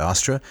from Ad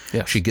Astra.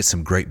 Yes. She gets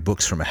some great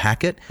books from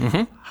Hackett.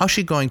 Mm-hmm. How's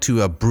she going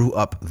to brew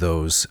up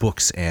those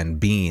books and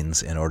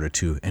beans in order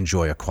to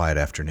enjoy a quiet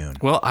afternoon?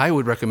 Well, I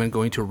would recommend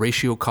going to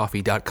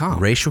ratiocoffee.com.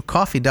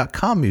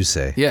 Ratiocoffee.com, you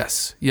say?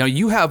 Yes. You know,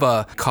 you have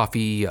a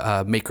coffee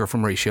maker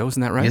from Ratio,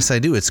 isn't that right? Yes, I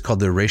do. It's called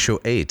the Ratio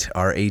 8,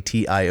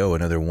 RATIO,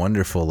 another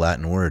wonderful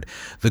Latin word.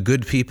 The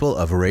good people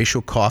of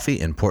Ratio Coffee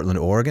in Portland,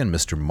 Oregon,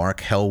 Mr. Mark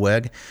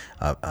Hellweg,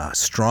 a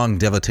strong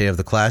devotee of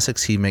the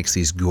classics. He makes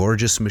these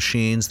gorgeous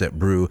machines that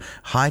brew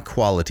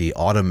high-quality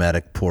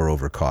automatic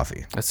pour-over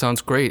coffee. That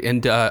sounds great.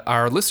 And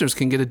our listeners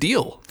can get a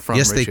deal from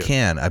Yes, Ratio. they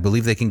can. I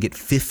believe they can get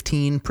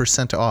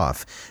 15%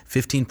 off.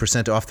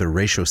 15% off the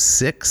Ratio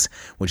 6,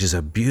 which is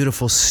a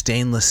beautiful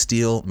stainless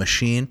steel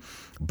machine.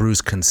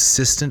 Brews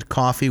consistent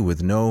coffee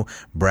with no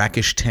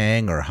brackish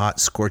tang or hot,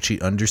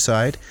 scorchy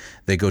underside.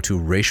 They go to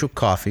Ratio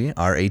Coffee,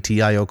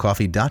 RATIO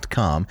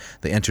coffee.com.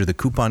 They enter the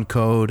coupon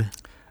code.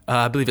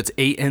 I believe it's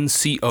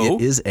ANCO.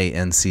 It is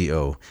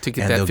ANCO. To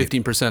get that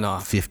 15%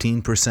 off.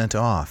 15%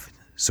 off.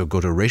 So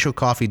go to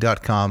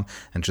ratiocoffee.com,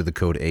 enter the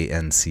code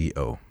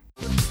ANCO.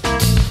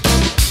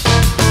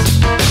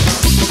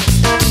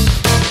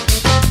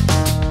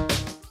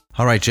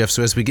 All right, Jeff,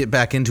 so as we get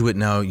back into it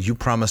now, you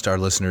promised our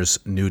listeners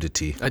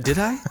nudity. Did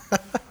I?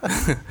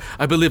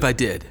 I believe I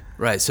did.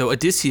 Right, so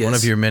Odysseus... One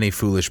of your many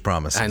foolish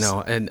promises. I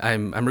know, and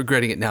I'm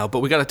regretting it now, but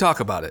we got to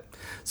talk about it.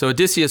 So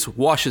Odysseus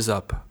washes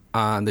up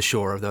on the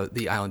shore of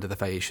the island of the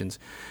Phaeacians,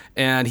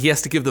 and he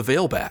has to give the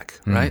veil back,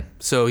 right?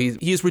 So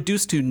he is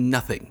reduced to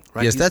nothing,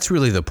 right? Yes, that's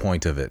really the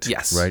point of it.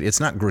 Yes. Right? It's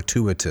not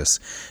gratuitous.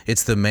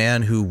 It's the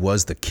man who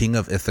was the king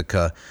of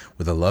Ithaca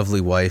with a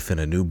lovely wife and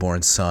a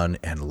newborn son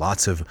and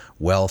lots of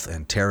wealth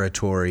and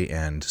territory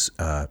and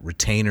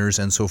retainers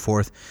and so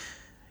forth.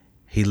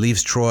 He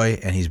leaves Troy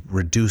and he's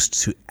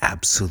reduced to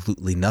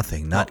absolutely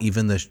nothing, not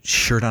even the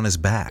shirt on his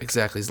back.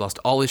 Exactly. He's lost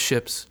all his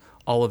ships,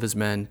 all of his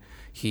men.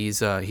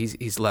 He's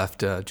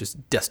left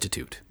just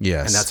destitute.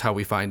 Yes. And that's how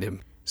we find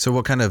him. So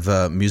what kind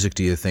of music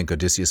do you think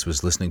Odysseus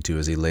was listening to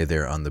as he lay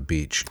there on the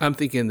beach? I'm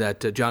thinking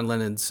that John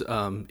Lennon's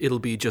It'll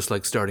Be Just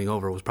Like Starting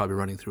Over was probably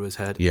running through his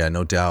head. Yeah,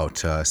 no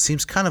doubt.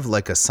 Seems kind of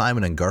like a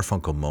Simon and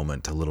Garfunkel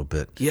moment a little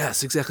bit.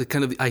 Yes, exactly.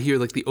 Kind of, I hear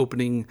like the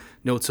opening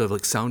notes of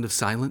like Sound of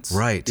Silence.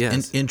 Right.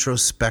 Yes.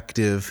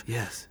 Introspective.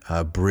 Yes.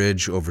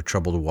 Bridge over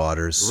troubled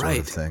waters sort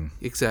of thing.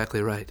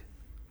 Exactly right.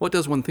 What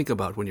does one think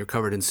about when you're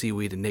covered in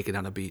seaweed and naked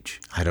on a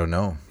beach? I don't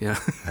know. Yeah.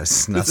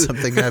 That's not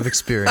something I've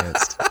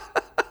experienced.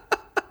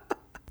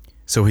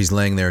 So he's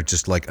laying there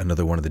just like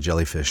another one of the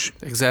jellyfish.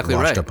 Exactly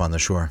washed right. up on the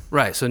shore.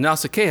 Right. So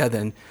Nausicaa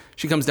then,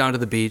 she comes down to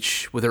the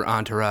beach with her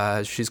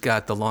entourage. She's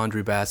got the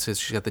laundry baskets.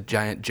 She's got the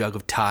giant jug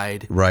of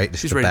Tide. Right,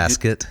 She's the ready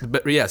basket.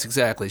 but yes,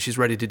 exactly. She's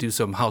ready to do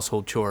some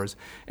household chores.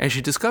 And she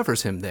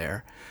discovers him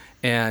there.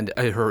 And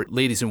her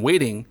ladies in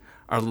waiting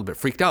are a little bit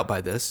freaked out by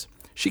this.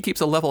 She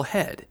keeps a level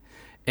head.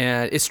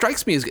 And it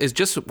strikes me as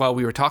just while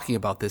we were talking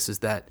about this is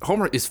that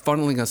Homer is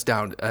funneling us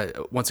down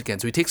once again.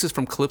 So he takes us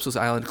from Calypso's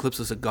island,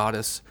 Calypso's a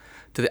goddess,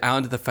 to the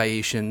island of the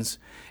Phaeacians.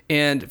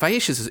 And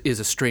Phaeacians is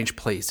a strange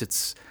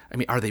place.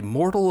 Are they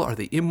mortal? Are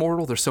they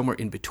immortal? They're somewhere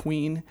in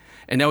between.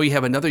 And now we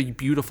have another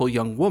beautiful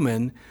young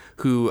woman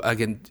who,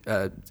 again,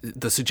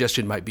 the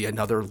suggestion might be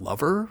another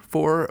lover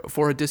for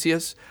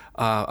Odysseus.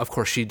 Of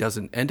course, she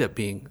doesn't end up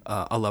being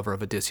a lover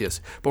of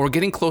Odysseus. But we're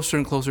getting closer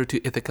and closer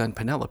to Ithaca and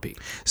Penelope.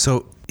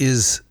 So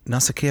is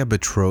Nausicaa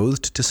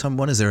betrothed to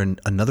someone? Is there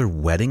another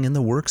wedding in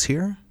the works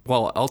here?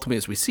 Well, ultimately,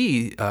 as we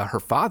see, her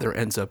father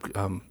ends up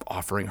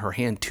offering her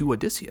hand to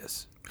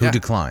Odysseus. Who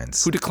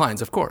declines? Who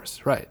declines, of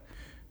course, right.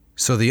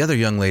 So the other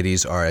young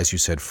ladies are, as you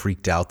said,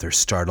 freaked out. They're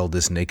startled,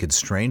 this naked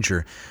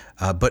stranger.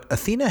 But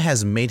Athena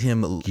has made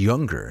him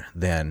younger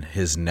than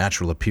his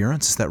natural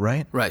appearance. Is that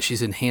right? Right.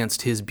 She's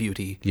enhanced his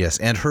beauty. Yes,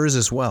 and hers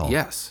as well.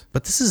 Yes.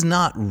 But this is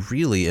not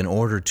really in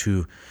order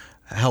to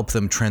help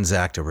them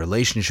transact a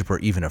relationship or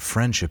even a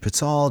friendship.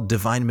 It's all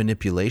divine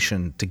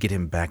manipulation to get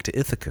him back to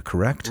Ithaca,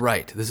 correct?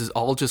 Right. This is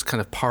all just kind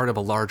of part of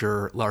a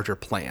larger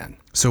plan.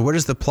 So where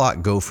does the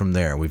plot go from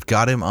there? We've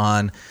got him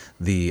on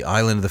the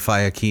island of the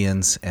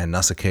Phaeacians, and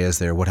Nausicaa is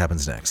there. What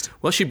happens next?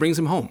 Well, she brings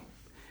him home.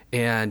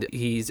 And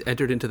he's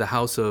entered into the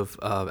house of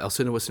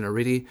Alcinous and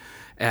Eurydice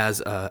as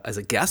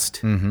a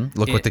guest. Mm-hmm.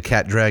 Look what the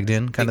cat dragged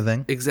in, kind of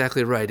thing.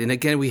 Exactly right. And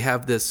again, we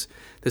have this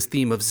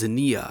theme of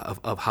Xenia,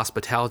 of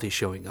hospitality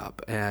showing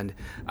up. And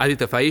I think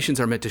the Phaeacians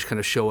are meant to kind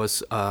of show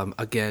us,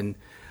 again,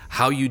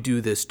 how you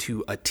do this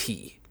to a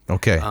T.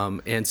 Okay.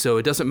 And so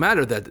it doesn't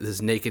matter that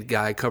this naked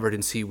guy covered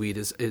in seaweed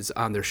is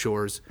on their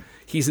shores.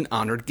 He's an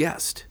honored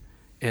guest.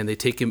 And they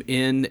take him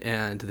in,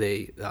 and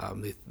they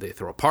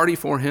throw a party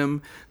for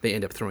him. They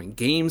end up throwing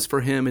games for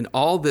him, and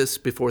all this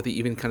before they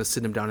even kind of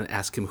sit him down and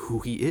ask him who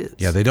he is.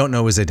 Yeah, they don't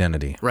know his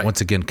identity. Right.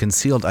 Once again,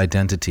 concealed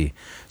identity.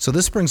 So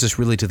this brings us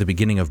really to the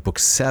beginning of Book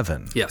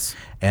 7. Yes.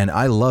 And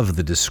I love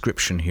the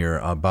description here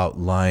about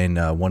line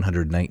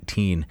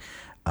 119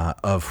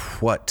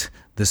 of what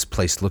this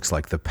place looks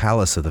like, the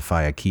palace of the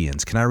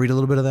Phaeacians. Can I read a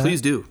little bit of that?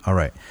 Please do. All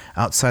right.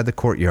 Outside the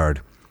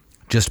courtyard,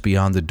 just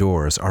beyond the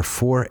doors, are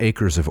 4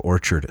 acres of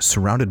orchard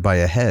surrounded by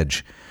a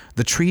hedge.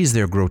 The trees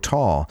there grow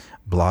tall,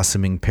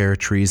 blossoming pear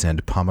trees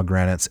and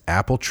pomegranates,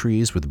 apple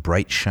trees with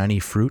bright shiny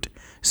fruit,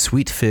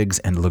 sweet figs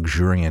and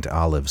luxuriant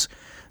olives.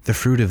 The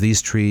fruit of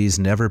these trees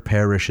never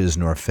perishes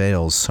nor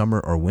fails, summer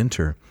or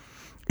winter.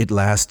 It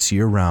lasts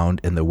year-round,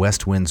 and the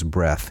west wind's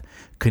breath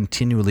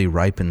continually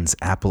ripens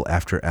apple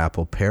after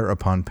apple, pear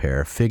upon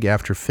pear, fig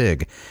after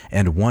fig,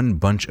 and one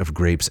bunch of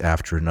grapes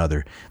after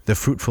another. The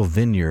fruitful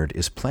vineyard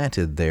is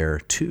planted there,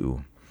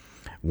 too.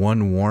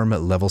 One warm,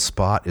 level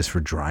spot is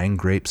for drying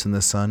grapes in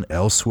the sun.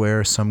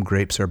 Elsewhere, some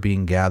grapes are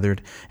being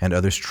gathered and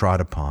others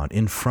trod upon.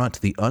 In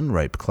front, the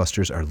unripe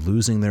clusters are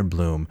losing their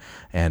bloom,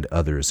 and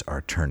others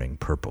are turning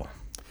purple.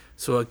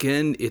 So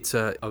again, it's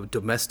a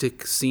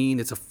domestic scene.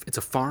 It's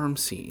a farm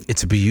scene.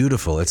 It's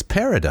beautiful. It's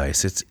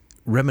paradise. It's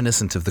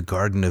reminiscent of the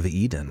Garden of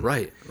Eden.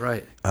 Right,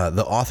 right.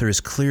 The author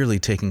is clearly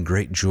taking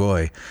great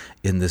joy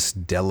in this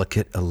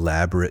delicate,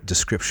 elaborate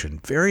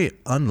description. Very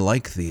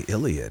unlike the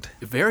Iliad.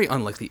 Very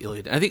unlike the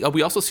Iliad. I think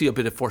we also see a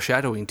bit of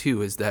foreshadowing,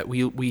 too, is that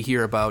we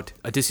hear about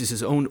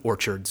Odysseus' own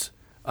orchards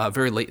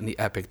very late in the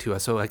epic, too.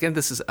 So again,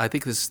 I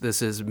think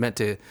this is meant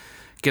to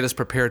get us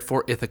prepared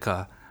for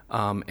Ithaca.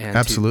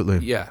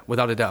 Absolutely.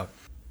 Without a doubt.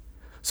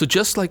 So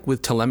just like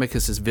with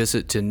Telemachus'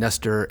 visit to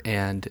Nestor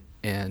and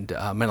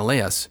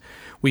Menelaus,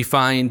 we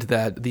find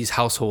that these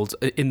households,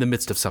 in the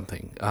midst of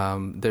something,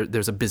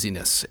 there's a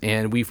busyness.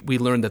 And we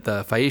learn that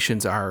the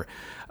Phaeacians are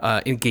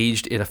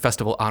engaged in a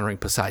festival honoring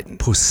Poseidon.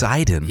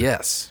 Poseidon?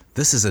 Yes.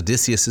 This is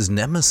Odysseus'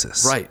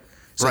 nemesis. Right.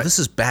 So this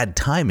is bad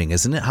timing,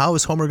 isn't it? How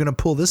is Homer going to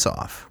pull this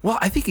off? Well,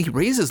 I think he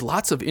raises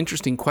lots of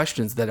interesting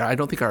questions that I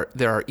don't think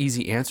there are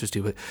easy answers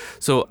to. But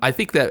so I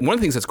think that one of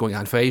the things that's going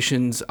on,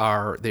 Phaeacians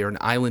they're an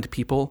island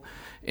people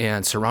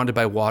and surrounded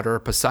by water.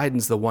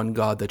 Poseidon's the one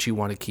god that you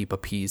want to keep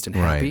appeased and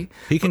happy. Right.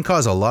 He can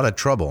cause a lot of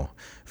trouble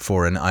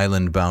for an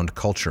island-bound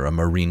culture, a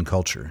marine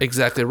culture.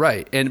 Exactly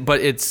right. But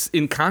it's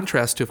in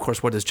contrast to, of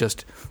course, what is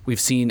just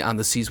we've seen on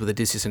the seas with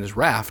Odysseus and his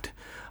raft.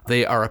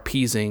 They are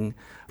appeasing,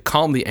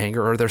 calm the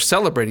anger, or they're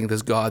celebrating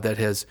this god that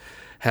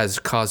has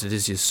caused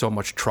Odysseus so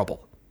much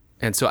trouble.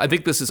 And so I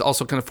think this is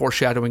also kind of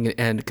foreshadowing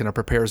and kind of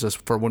prepares us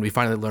for when we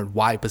finally learn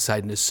why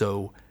Poseidon is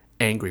so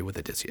angry with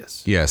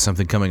Odysseus. Yeah,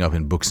 something coming up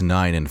in books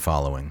 9 and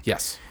following.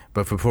 Yes.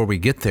 But before we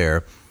get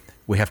there,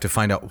 we have to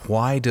find out,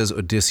 why does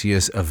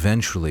Odysseus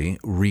eventually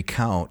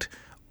recount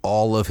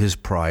all of his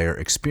prior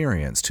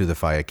experience to the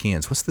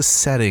Phaeacians? What's the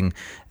setting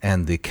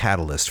and the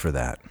catalyst for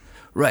that?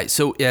 Right.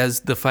 So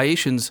as the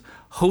Phaeacians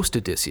host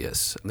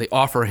Odysseus, they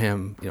offer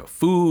him,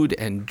 food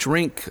and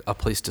drink, a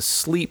place to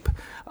sleep.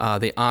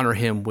 They honor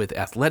him with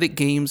athletic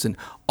games, and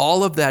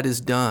all of that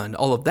is done.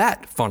 All of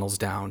that funnels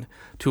down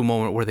to a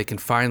moment where they can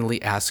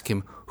finally ask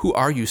him, "Who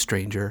are you,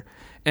 stranger?"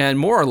 And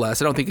more or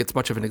less, I don't think it's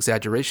much of an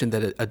exaggeration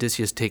that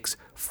Odysseus takes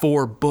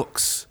 4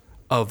 books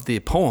of the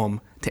poem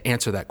to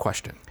answer that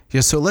question. Yeah,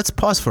 so let's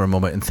pause for a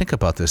moment and think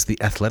about this.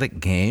 The athletic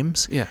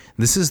games. Yeah.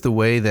 This is the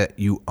way that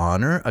you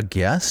honor a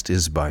guest,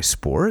 is by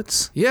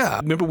sports. Yeah.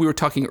 Remember we were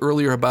talking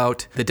earlier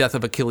about the death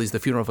of Achilles, the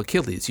funeral of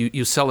Achilles.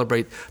 You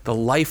celebrate the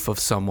life of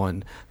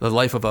someone, the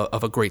life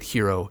of a great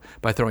hero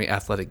by throwing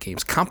athletic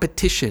games.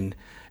 Competition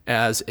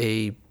as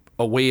a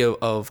way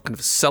of kind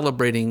of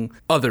celebrating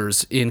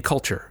others in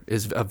culture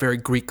is a very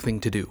Greek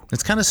thing to do.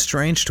 It's kind of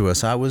strange to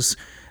us. I was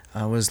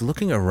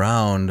looking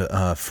around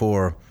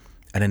for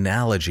an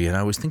analogy, and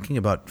I was thinking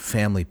about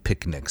family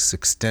picnics,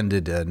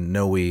 extended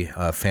Noe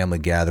family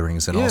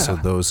gatherings, and also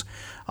those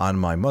on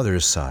my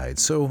mother's side.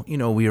 So,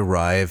 we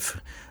arrive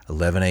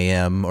 11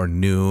 a.m. or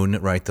noon,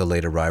 right? The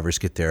late arrivers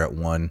get there at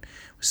 1,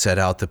 set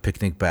out the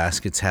picnic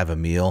baskets, have a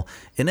meal.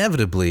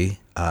 Inevitably,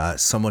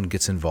 someone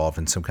gets involved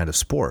in some kind of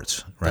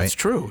sports, right? That's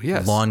true,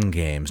 yes. Lawn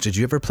games. Did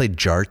you ever play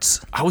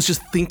jarts? I was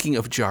just thinking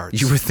of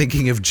jarts. You were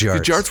thinking of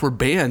jarts. The jarts were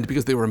banned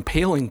because they were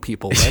impaling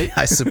people, right?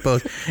 I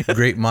suppose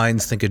great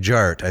minds think a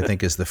jart, I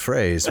think is the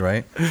phrase,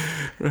 right?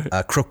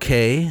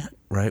 Croquet,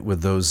 right,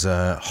 with those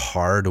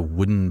hard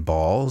wooden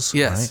balls,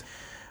 yes.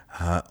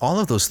 Right? All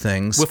of those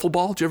things. Wiffle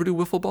ball? Did you ever do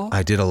wiffle ball?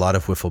 I did a lot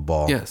of wiffle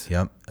ball. Yes.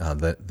 Yep.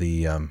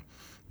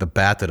 The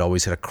bat that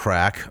always had a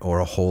crack or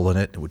a hole in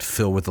it would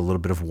fill with a little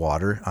bit of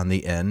water on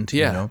the end.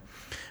 Yeah.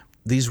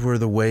 These were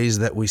the ways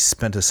that we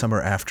spent a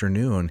summer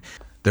afternoon.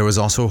 There was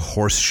also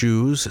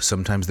horseshoes.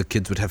 Sometimes the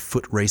kids would have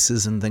foot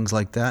races and things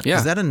like that. Yeah.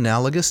 Is that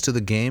analogous to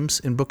the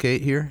games in Book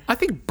 8 here? I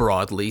think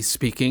broadly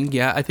speaking,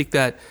 yeah. I think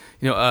that,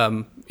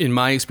 in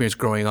my experience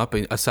growing up,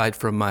 aside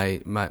from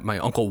my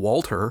Uncle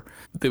Walter,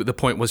 the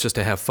point was just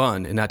to have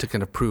fun and not to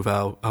kind of prove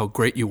how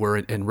great you were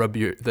and rub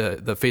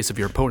the face of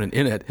your opponent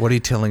in it. What are you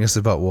telling us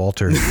about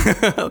Walter?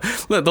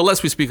 The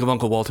less we speak of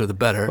Uncle Walter, the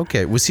better.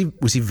 Okay. Was he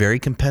very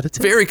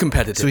competitive? Very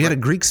competitive. So he had a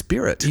Greek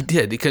spirit. He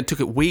did. He kind of took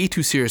it way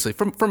too seriously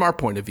from our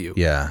point of view.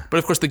 Yeah. But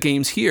of course, the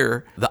games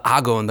here, the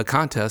ago and the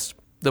contest,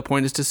 the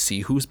point is to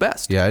see who's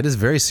best. Yeah, it is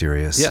very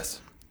serious. Yes.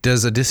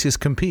 Does Odysseus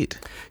compete?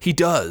 He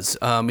does.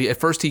 At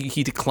first,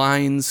 he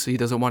declines. He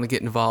doesn't want to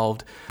get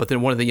involved. But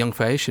then one of the young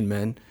Phaeacian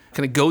men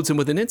kind of goads him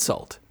with an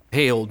insult.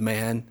 "Hey, old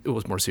man." It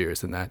was more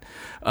serious than that.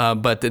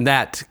 But then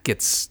that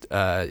gets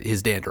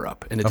his dander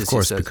up. And Odysseus Of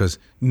course, says, because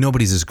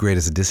nobody's as great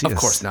as Odysseus. Of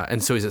course not.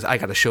 And so he says, "I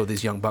got to show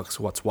these young bucks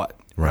what's what."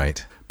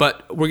 Right.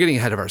 But we're getting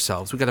ahead of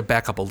ourselves. We've got to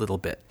back up a little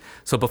bit.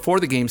 So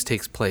before the games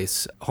takes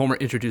place, Homer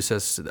introduces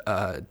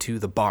us to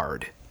the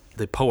bard,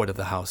 the poet of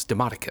the house,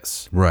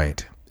 Demodocus.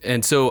 Right.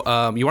 And so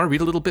you want to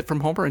read a little bit from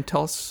Homer and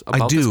tell us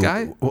about I do. this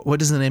guy? What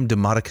does the name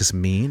Demodocus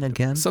mean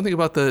again? Something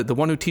about the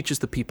one who teaches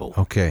the people.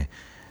 Okay.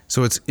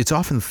 So it's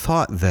often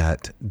thought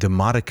that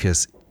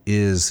Demodocus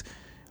is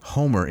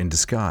Homer in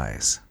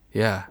disguise.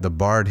 Yeah. The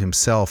bard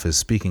himself is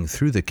speaking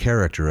through the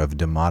character of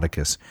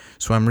Demodocus.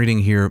 So I'm reading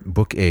here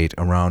Book 8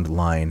 around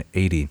line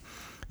 80.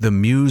 The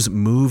muse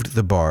moved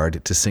the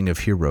bard to sing of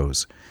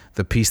heroes.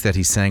 The piece that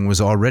he sang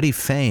was already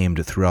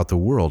famed throughout the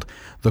world.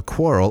 The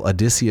quarrel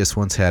Odysseus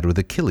once had with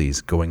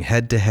Achilles, going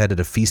head to head at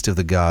a feast of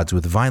the gods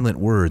with violent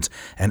words,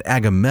 and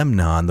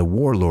Agamemnon, the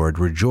warlord,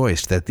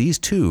 rejoiced that these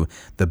two,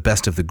 the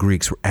best of the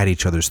Greeks, were at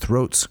each other's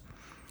throats.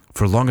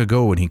 For long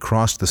ago, when he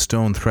crossed the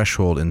stone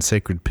threshold in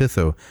sacred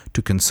Pytho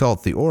to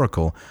consult the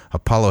oracle,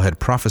 Apollo had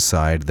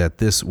prophesied that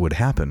this would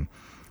happen.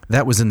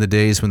 That was in the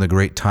days when the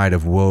great tide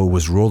of woe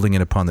was rolling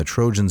in upon the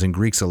Trojans and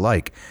Greeks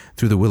alike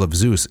through the will of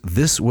Zeus.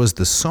 This was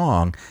the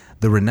song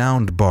the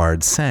renowned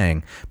bard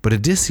sang, but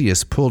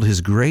Odysseus pulled his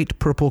great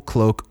purple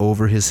cloak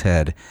over his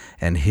head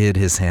and hid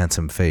his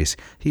handsome face.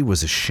 He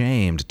was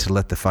ashamed to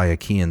let the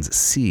Phaeacians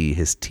see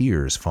his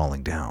tears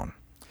falling down.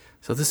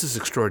 So this is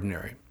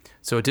extraordinary.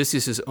 So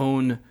Odysseus'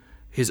 own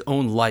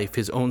life,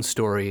 his own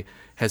story,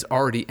 has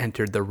already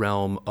entered the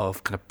realm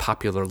of kind of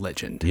popular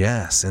legend.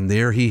 Yes, and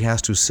there he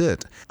has to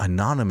sit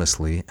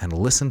anonymously and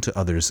listen to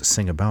others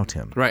sing about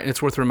him. Right, and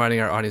it's worth reminding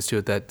our audience,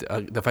 too, that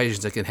the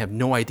Phaeacians again have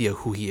no idea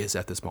who he is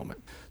at this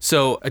moment.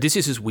 So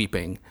Odysseus is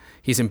weeping.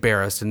 He's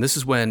embarrassed, and this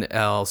is when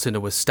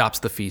Alcinous stops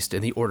the feast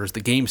and he orders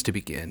the games to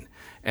begin.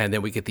 And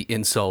then we get the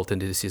insult,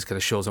 and Odysseus kind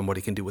of shows him what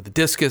he can do with the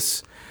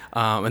discus.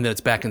 And then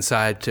it's back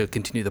inside to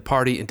continue the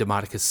party, and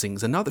Demodocus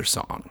sings another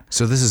song.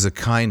 So this is a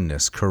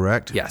kindness,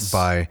 correct? Yes.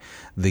 By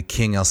the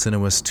king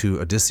Alcinous to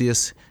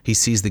Odysseus. He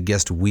sees the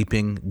guest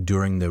weeping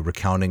during the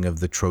recounting of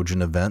the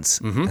Trojan events,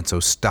 and so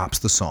stops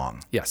the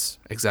song. Yes,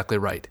 exactly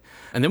right.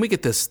 And then we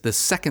get this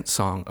second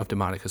song of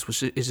Demodocus,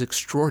 which is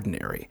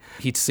extraordinary.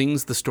 He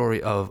sings the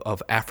story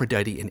of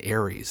Aphrodite and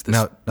Ares,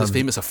 this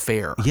famous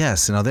affair.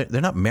 Yes, now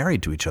they're not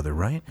married to each other,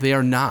 right? They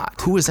are not.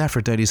 Who is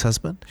Aphrodite's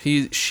husband?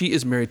 She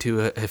is married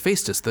to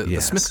Hephaestus,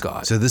 the smith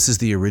god. So this is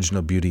the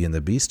original Beauty and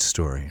the Beast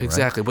story, right?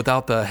 Exactly,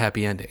 without the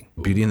happy ending.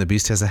 Beauty and the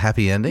Beast has a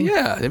happy ending?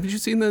 Yeah, haven't you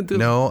seen the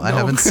No, I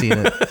haven't seen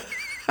it.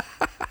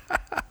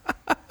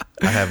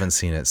 I haven't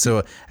seen it.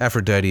 So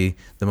Aphrodite,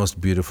 the most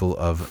beautiful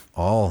of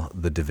all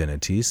the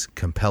divinities,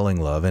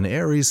 compelling love, and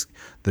Ares,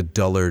 the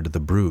dullard,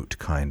 the brute,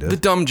 kind of. The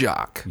dumb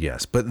jock.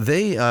 Yes, but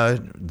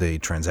they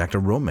transact a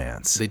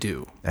romance. They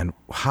do. And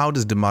how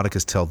does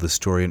Demodocus tell this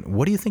story, and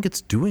what do you think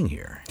it's doing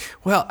here?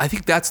 Well, I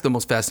think that's the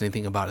most fascinating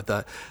thing about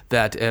it.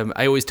 That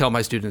I always tell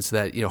my students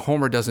that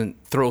Homer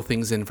doesn't throw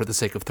things in for the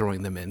sake of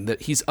throwing them in.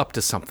 That he's up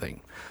to something.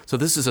 So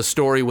this is a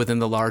story within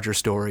the larger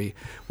story,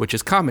 which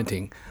is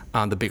commenting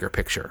on the bigger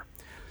picture.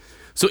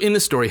 So in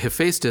this story,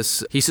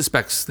 Hephaestus, he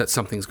suspects that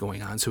something's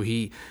going on. So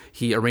he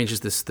arranges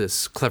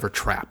this clever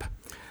trap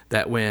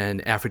that when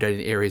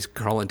Aphrodite and Ares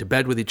crawl into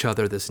bed with each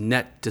other, this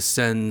net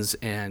descends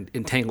and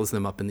entangles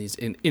them up in these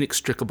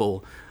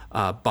inextricable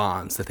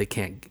bonds that they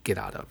can't get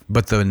out of.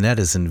 But the net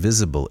is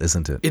invisible,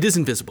 isn't it? It is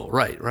invisible,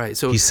 right.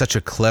 So he's such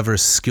a clever,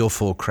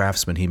 skillful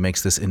craftsman. He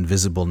makes this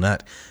invisible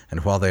net,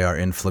 and while they are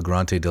in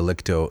flagrante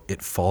delicto,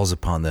 it falls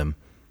upon them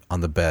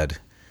on the bed.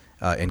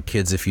 And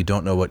kids, if you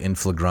don't know what in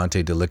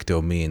flagrante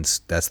delicto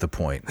means, that's the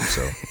point.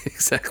 So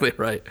exactly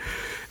right.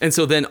 And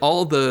so then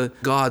all the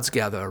gods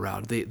gather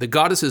around. The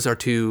goddesses are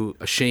too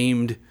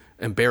ashamed,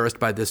 embarrassed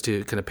by this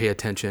to kind of pay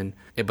attention.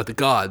 But the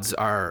gods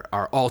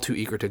are all too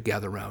eager to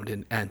gather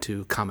around and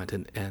to comment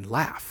and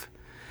laugh.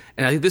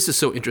 And I think this is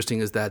so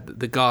interesting is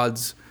that the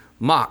gods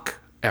mock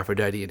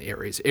Aphrodite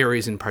and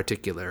Ares in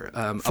particular.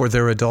 For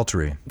their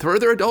adultery.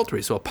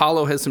 So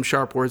Apollo has some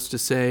sharp words to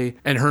say,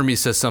 and Hermes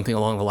says something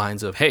along the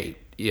lines of, hey,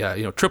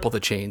 triple the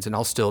chains and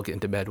I'll still get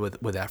into bed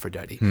with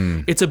Aphrodite.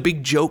 It's a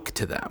big joke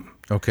to them.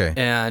 Okay.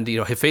 And,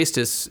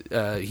 Hephaestus,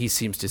 he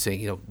seems to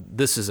say,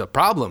 this is a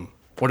problem.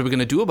 What are we going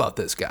to do about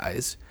this,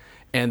 guys?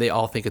 And they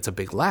all think it's a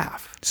big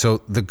laugh. So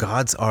the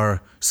gods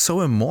are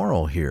so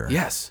immoral here.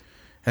 Yes.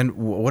 And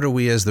what are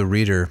we as the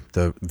reader,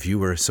 the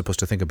viewer, supposed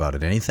to think about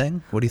it?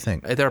 Anything? What do you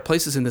think? There are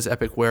places in this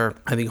epic where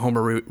I think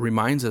Homer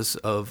reminds us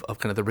of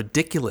kind of the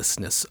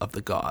ridiculousness of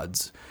the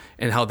gods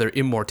and how their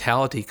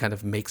immortality kind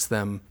of makes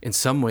them, in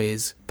some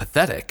ways,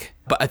 pathetic.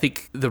 But I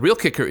think the real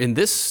kicker in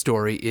this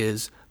story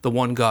is the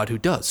one god who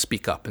does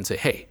speak up and say,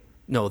 hey,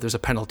 no, there's a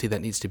penalty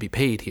that needs to be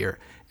paid here.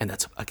 And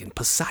that's, again,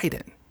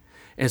 Poseidon.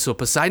 And so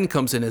Poseidon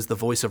comes in as the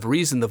voice of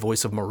reason, the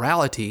voice of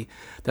morality,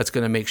 that's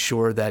going to make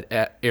sure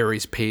that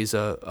Ares pays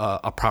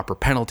a proper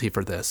penalty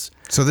for this.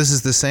 So this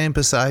is the same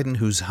Poseidon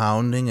who's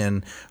hounding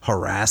and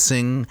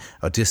harassing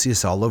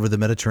Odysseus all over the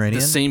Mediterranean?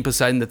 The same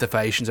Poseidon that the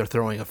Phaeacians are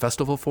throwing a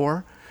festival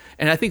for.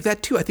 And I think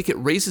that, too, I think it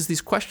raises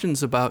these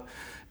questions about,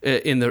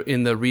 in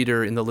the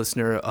reader, in the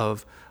listener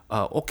of,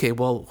 okay,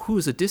 well, who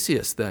is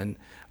Odysseus then?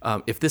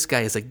 If this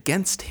guy is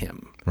against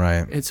him,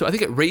 right? And so I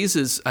think it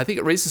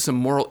raises some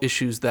moral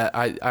issues that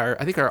I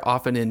think are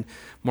often in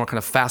more kind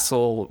of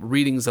facile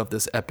readings of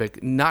this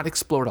epic, not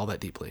explored all that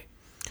deeply.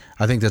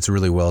 I think that's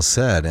really well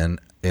said, and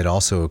it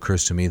also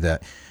occurs to me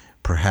that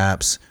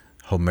perhaps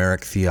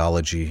Homeric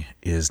theology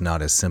is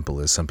not as simple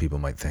as some people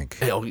might think.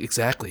 Oh,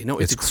 exactly. No,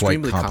 it's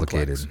extremely quite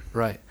complicated. Complex.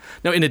 Right.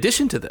 Now, in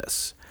addition to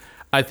this,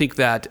 I think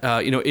that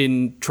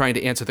in trying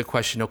to answer the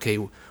question, okay,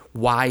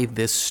 why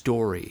this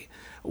story?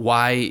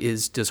 Why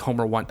does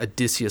Homer want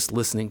Odysseus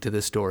listening to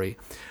this story?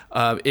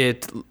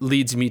 It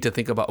leads me to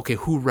think about, okay,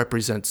 who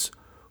represents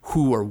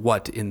who or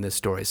what in this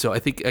story? So I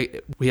think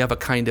we have a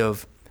kind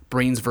of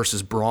brains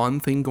versus brawn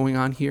thing going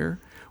on here,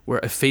 where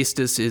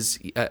Hephaestus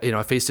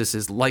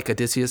is like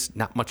Odysseus,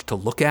 not much to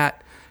look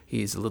at.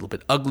 He's a little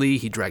bit ugly.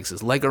 He drags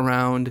his leg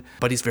around,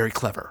 but he's very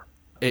clever.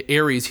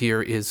 Ares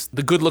here is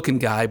the good-looking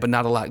guy, but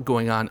not a lot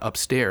going on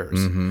upstairs.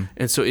 Mm-hmm.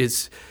 And so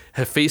it's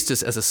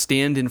Hephaestus as a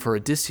stand-in for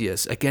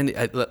Odysseus. Again,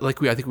 I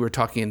think we were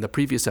talking in the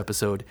previous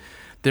episode,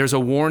 there's a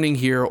warning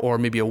here or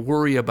maybe a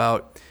worry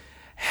about,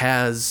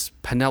 has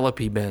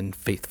Penelope been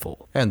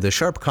faithful? And the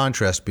sharp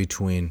contrast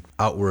between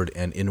outward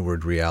and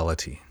inward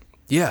reality.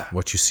 Yeah.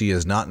 What you see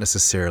is not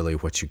necessarily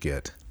what you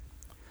get.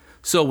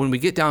 So when we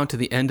get down to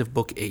the end of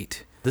Book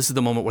 8, this is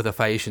the moment where the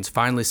Phaeacians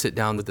finally sit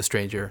down with the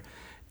stranger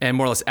and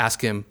more or less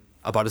ask him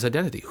about his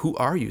identity. Who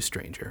are you,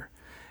 stranger?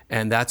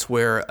 And that's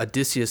where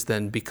Odysseus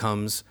then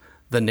becomes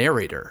the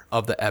narrator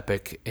of the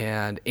epic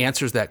and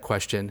answers that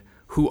question,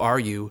 who are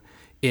you,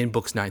 in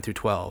books 9 through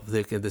 12.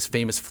 This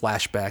famous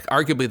flashback,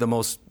 arguably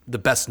the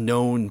best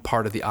known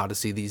part of the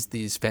Odyssey,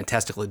 these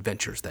fantastical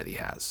adventures that he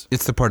has.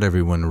 It's the part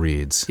everyone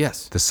reads.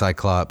 Yes. The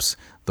Cyclops,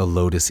 the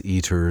Lotus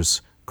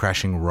Eaters,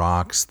 crashing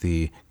rocks,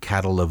 the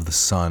cattle of the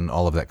sun,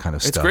 all of that kind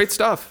of stuff. It's great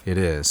stuff. It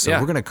is. So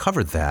Yeah. we're going to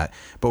cover that,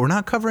 but we're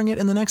not covering it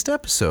in the next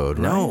episode,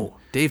 right? No.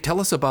 Dave,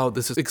 tell us about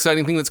this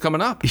exciting thing that's coming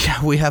up.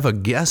 Yeah, we have a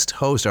guest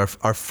host,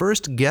 our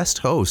first guest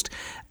host,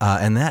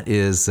 and that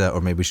is,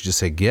 or maybe we should just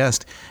say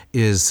guest,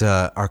 is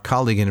our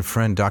colleague and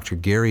friend, Dr.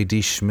 Gary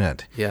D.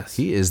 Schmidt. Yes.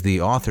 He is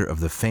the author of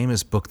the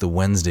famous book, The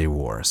Wednesday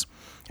Wars.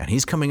 And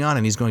he's coming on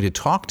and he's going to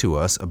talk to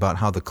us about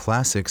how the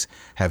classics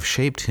have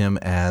shaped him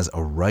as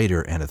a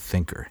writer and a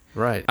thinker.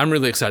 Right. I'm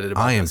really excited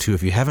about I am this. too.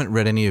 If you haven't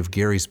read any of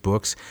Gary's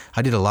books,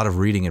 I did a lot of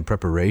reading in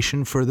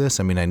preparation for this.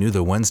 I mean, I knew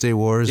the Wednesday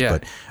Wars, Yeah.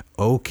 but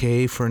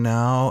Okay for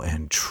Now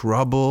and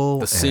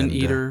Trouble. The Sin and,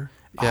 Eater.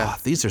 Yeah.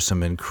 These are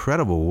some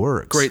incredible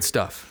works. Great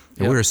stuff.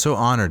 And we are so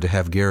honored to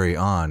have Gary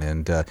on.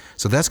 And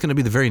so that's going to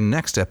be the very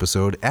next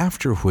episode,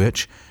 after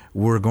which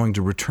we're going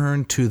to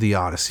return to the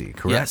Odyssey,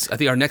 correct? Yes, I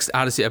think our next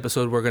Odyssey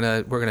episode we're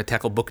gonna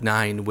tackle Book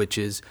 9, which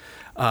is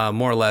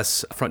more or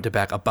less front to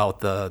back about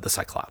the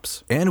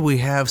Cyclops. And we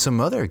have some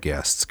other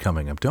guests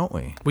coming up, don't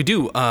we? We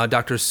do.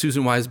 Dr.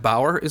 Susan Wise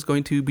Bauer is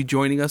going to be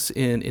joining us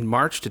in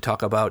March to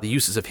talk about the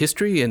uses of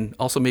history and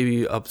also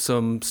maybe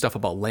some stuff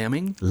about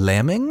lambing.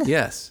 Lambing?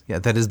 Yes. Yeah,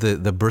 that is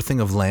the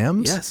birthing of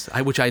lambs? Yes,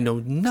 which I know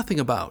nothing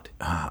about.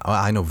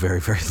 I know very,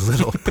 very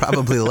little,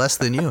 probably less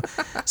than you.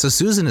 So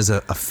Susan is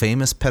a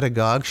famous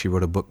pedagogue. She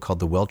wrote a book called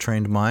The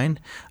Well-Trained Mind.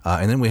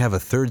 And then we have a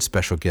third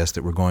special guest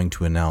that we're going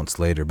to announce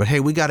later. But hey,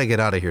 we got to get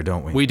out of here,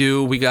 don't we? We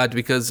do. We got,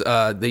 because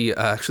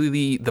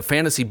the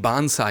Fantasy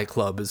Bonsai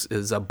Club is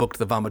booked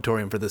the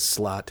vomitorium for this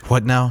slot.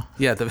 What now?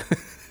 Yeah,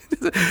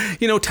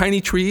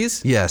 tiny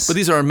trees? Yes. But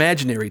these are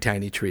imaginary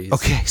tiny trees.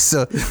 Okay,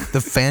 so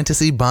the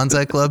Fantasy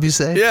Bonsai Club, you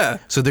say? Yeah.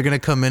 So they're going to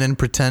come in and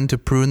pretend to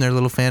prune their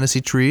little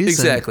fantasy trees?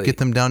 Exactly. And get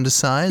them down to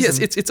size? Yes,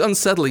 and- it's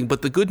unsettling,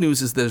 but the good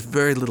news is there's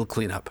very little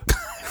cleanup.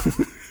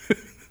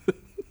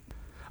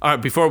 All right,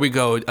 before we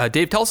go,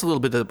 Dave, tell us a little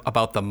bit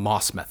about the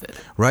Moss Method.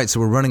 Right, so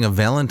we're running a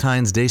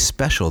Valentine's Day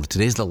special.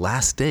 Today's the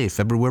last day,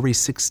 February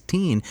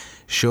 16.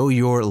 Show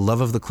your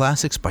love of the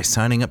classics by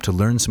signing up to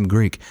learn some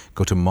Greek.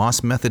 Go to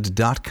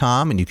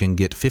mossmethod.com and you can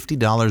get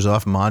 $50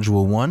 off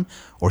Module 1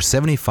 or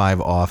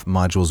 $75 off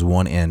Modules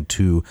 1 and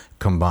 2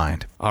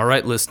 combined. All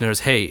right,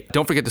 listeners. Hey,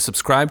 don't forget to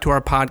subscribe to our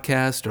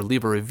podcast or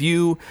leave a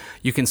review.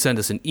 You can send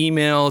us an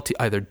email to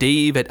either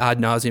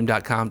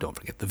dave@adnauseum.com, don't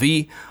forget the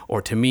V,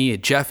 or to me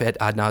at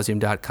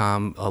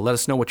jeff@adnauseum.com. Let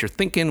us know what you're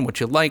thinking, what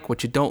you like,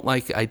 what you don't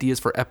like, ideas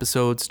for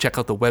episodes. Check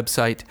out the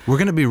website. We're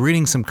going to be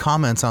reading some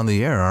comments on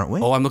the air, aren't we?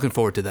 Oh, I'm looking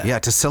forward to that. Yeah,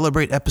 to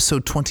celebrate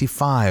episode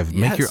 25.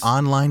 Make Yes. your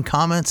online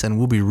comments and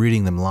we'll be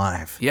reading them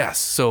live. Yes,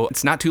 so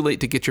it's not too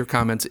late to get your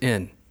comments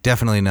in.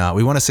 Definitely not.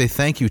 We want to say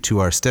thank you to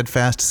our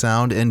steadfast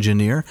sound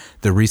engineer,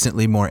 the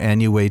recently more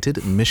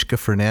annuated Mishka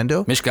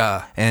Fernando.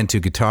 Mishka. And to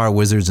guitar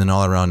wizards and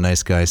all-around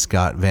nice guy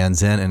Scott Van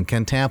Zen and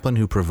Ken Tamplin,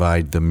 who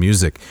provide the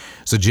music.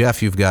 So,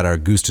 Jeff, you've got our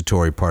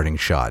gustatory parting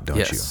shot, don't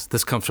you? Yes,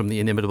 this comes from the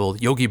inimitable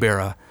Yogi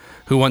Berra,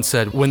 who once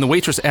said, when the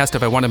waitress asked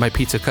if I wanted my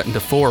pizza cut into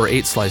 4 or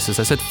 8 slices,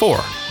 I said 4.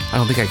 I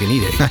don't think I can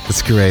eat 8.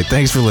 That's great.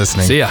 Thanks for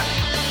listening. See ya.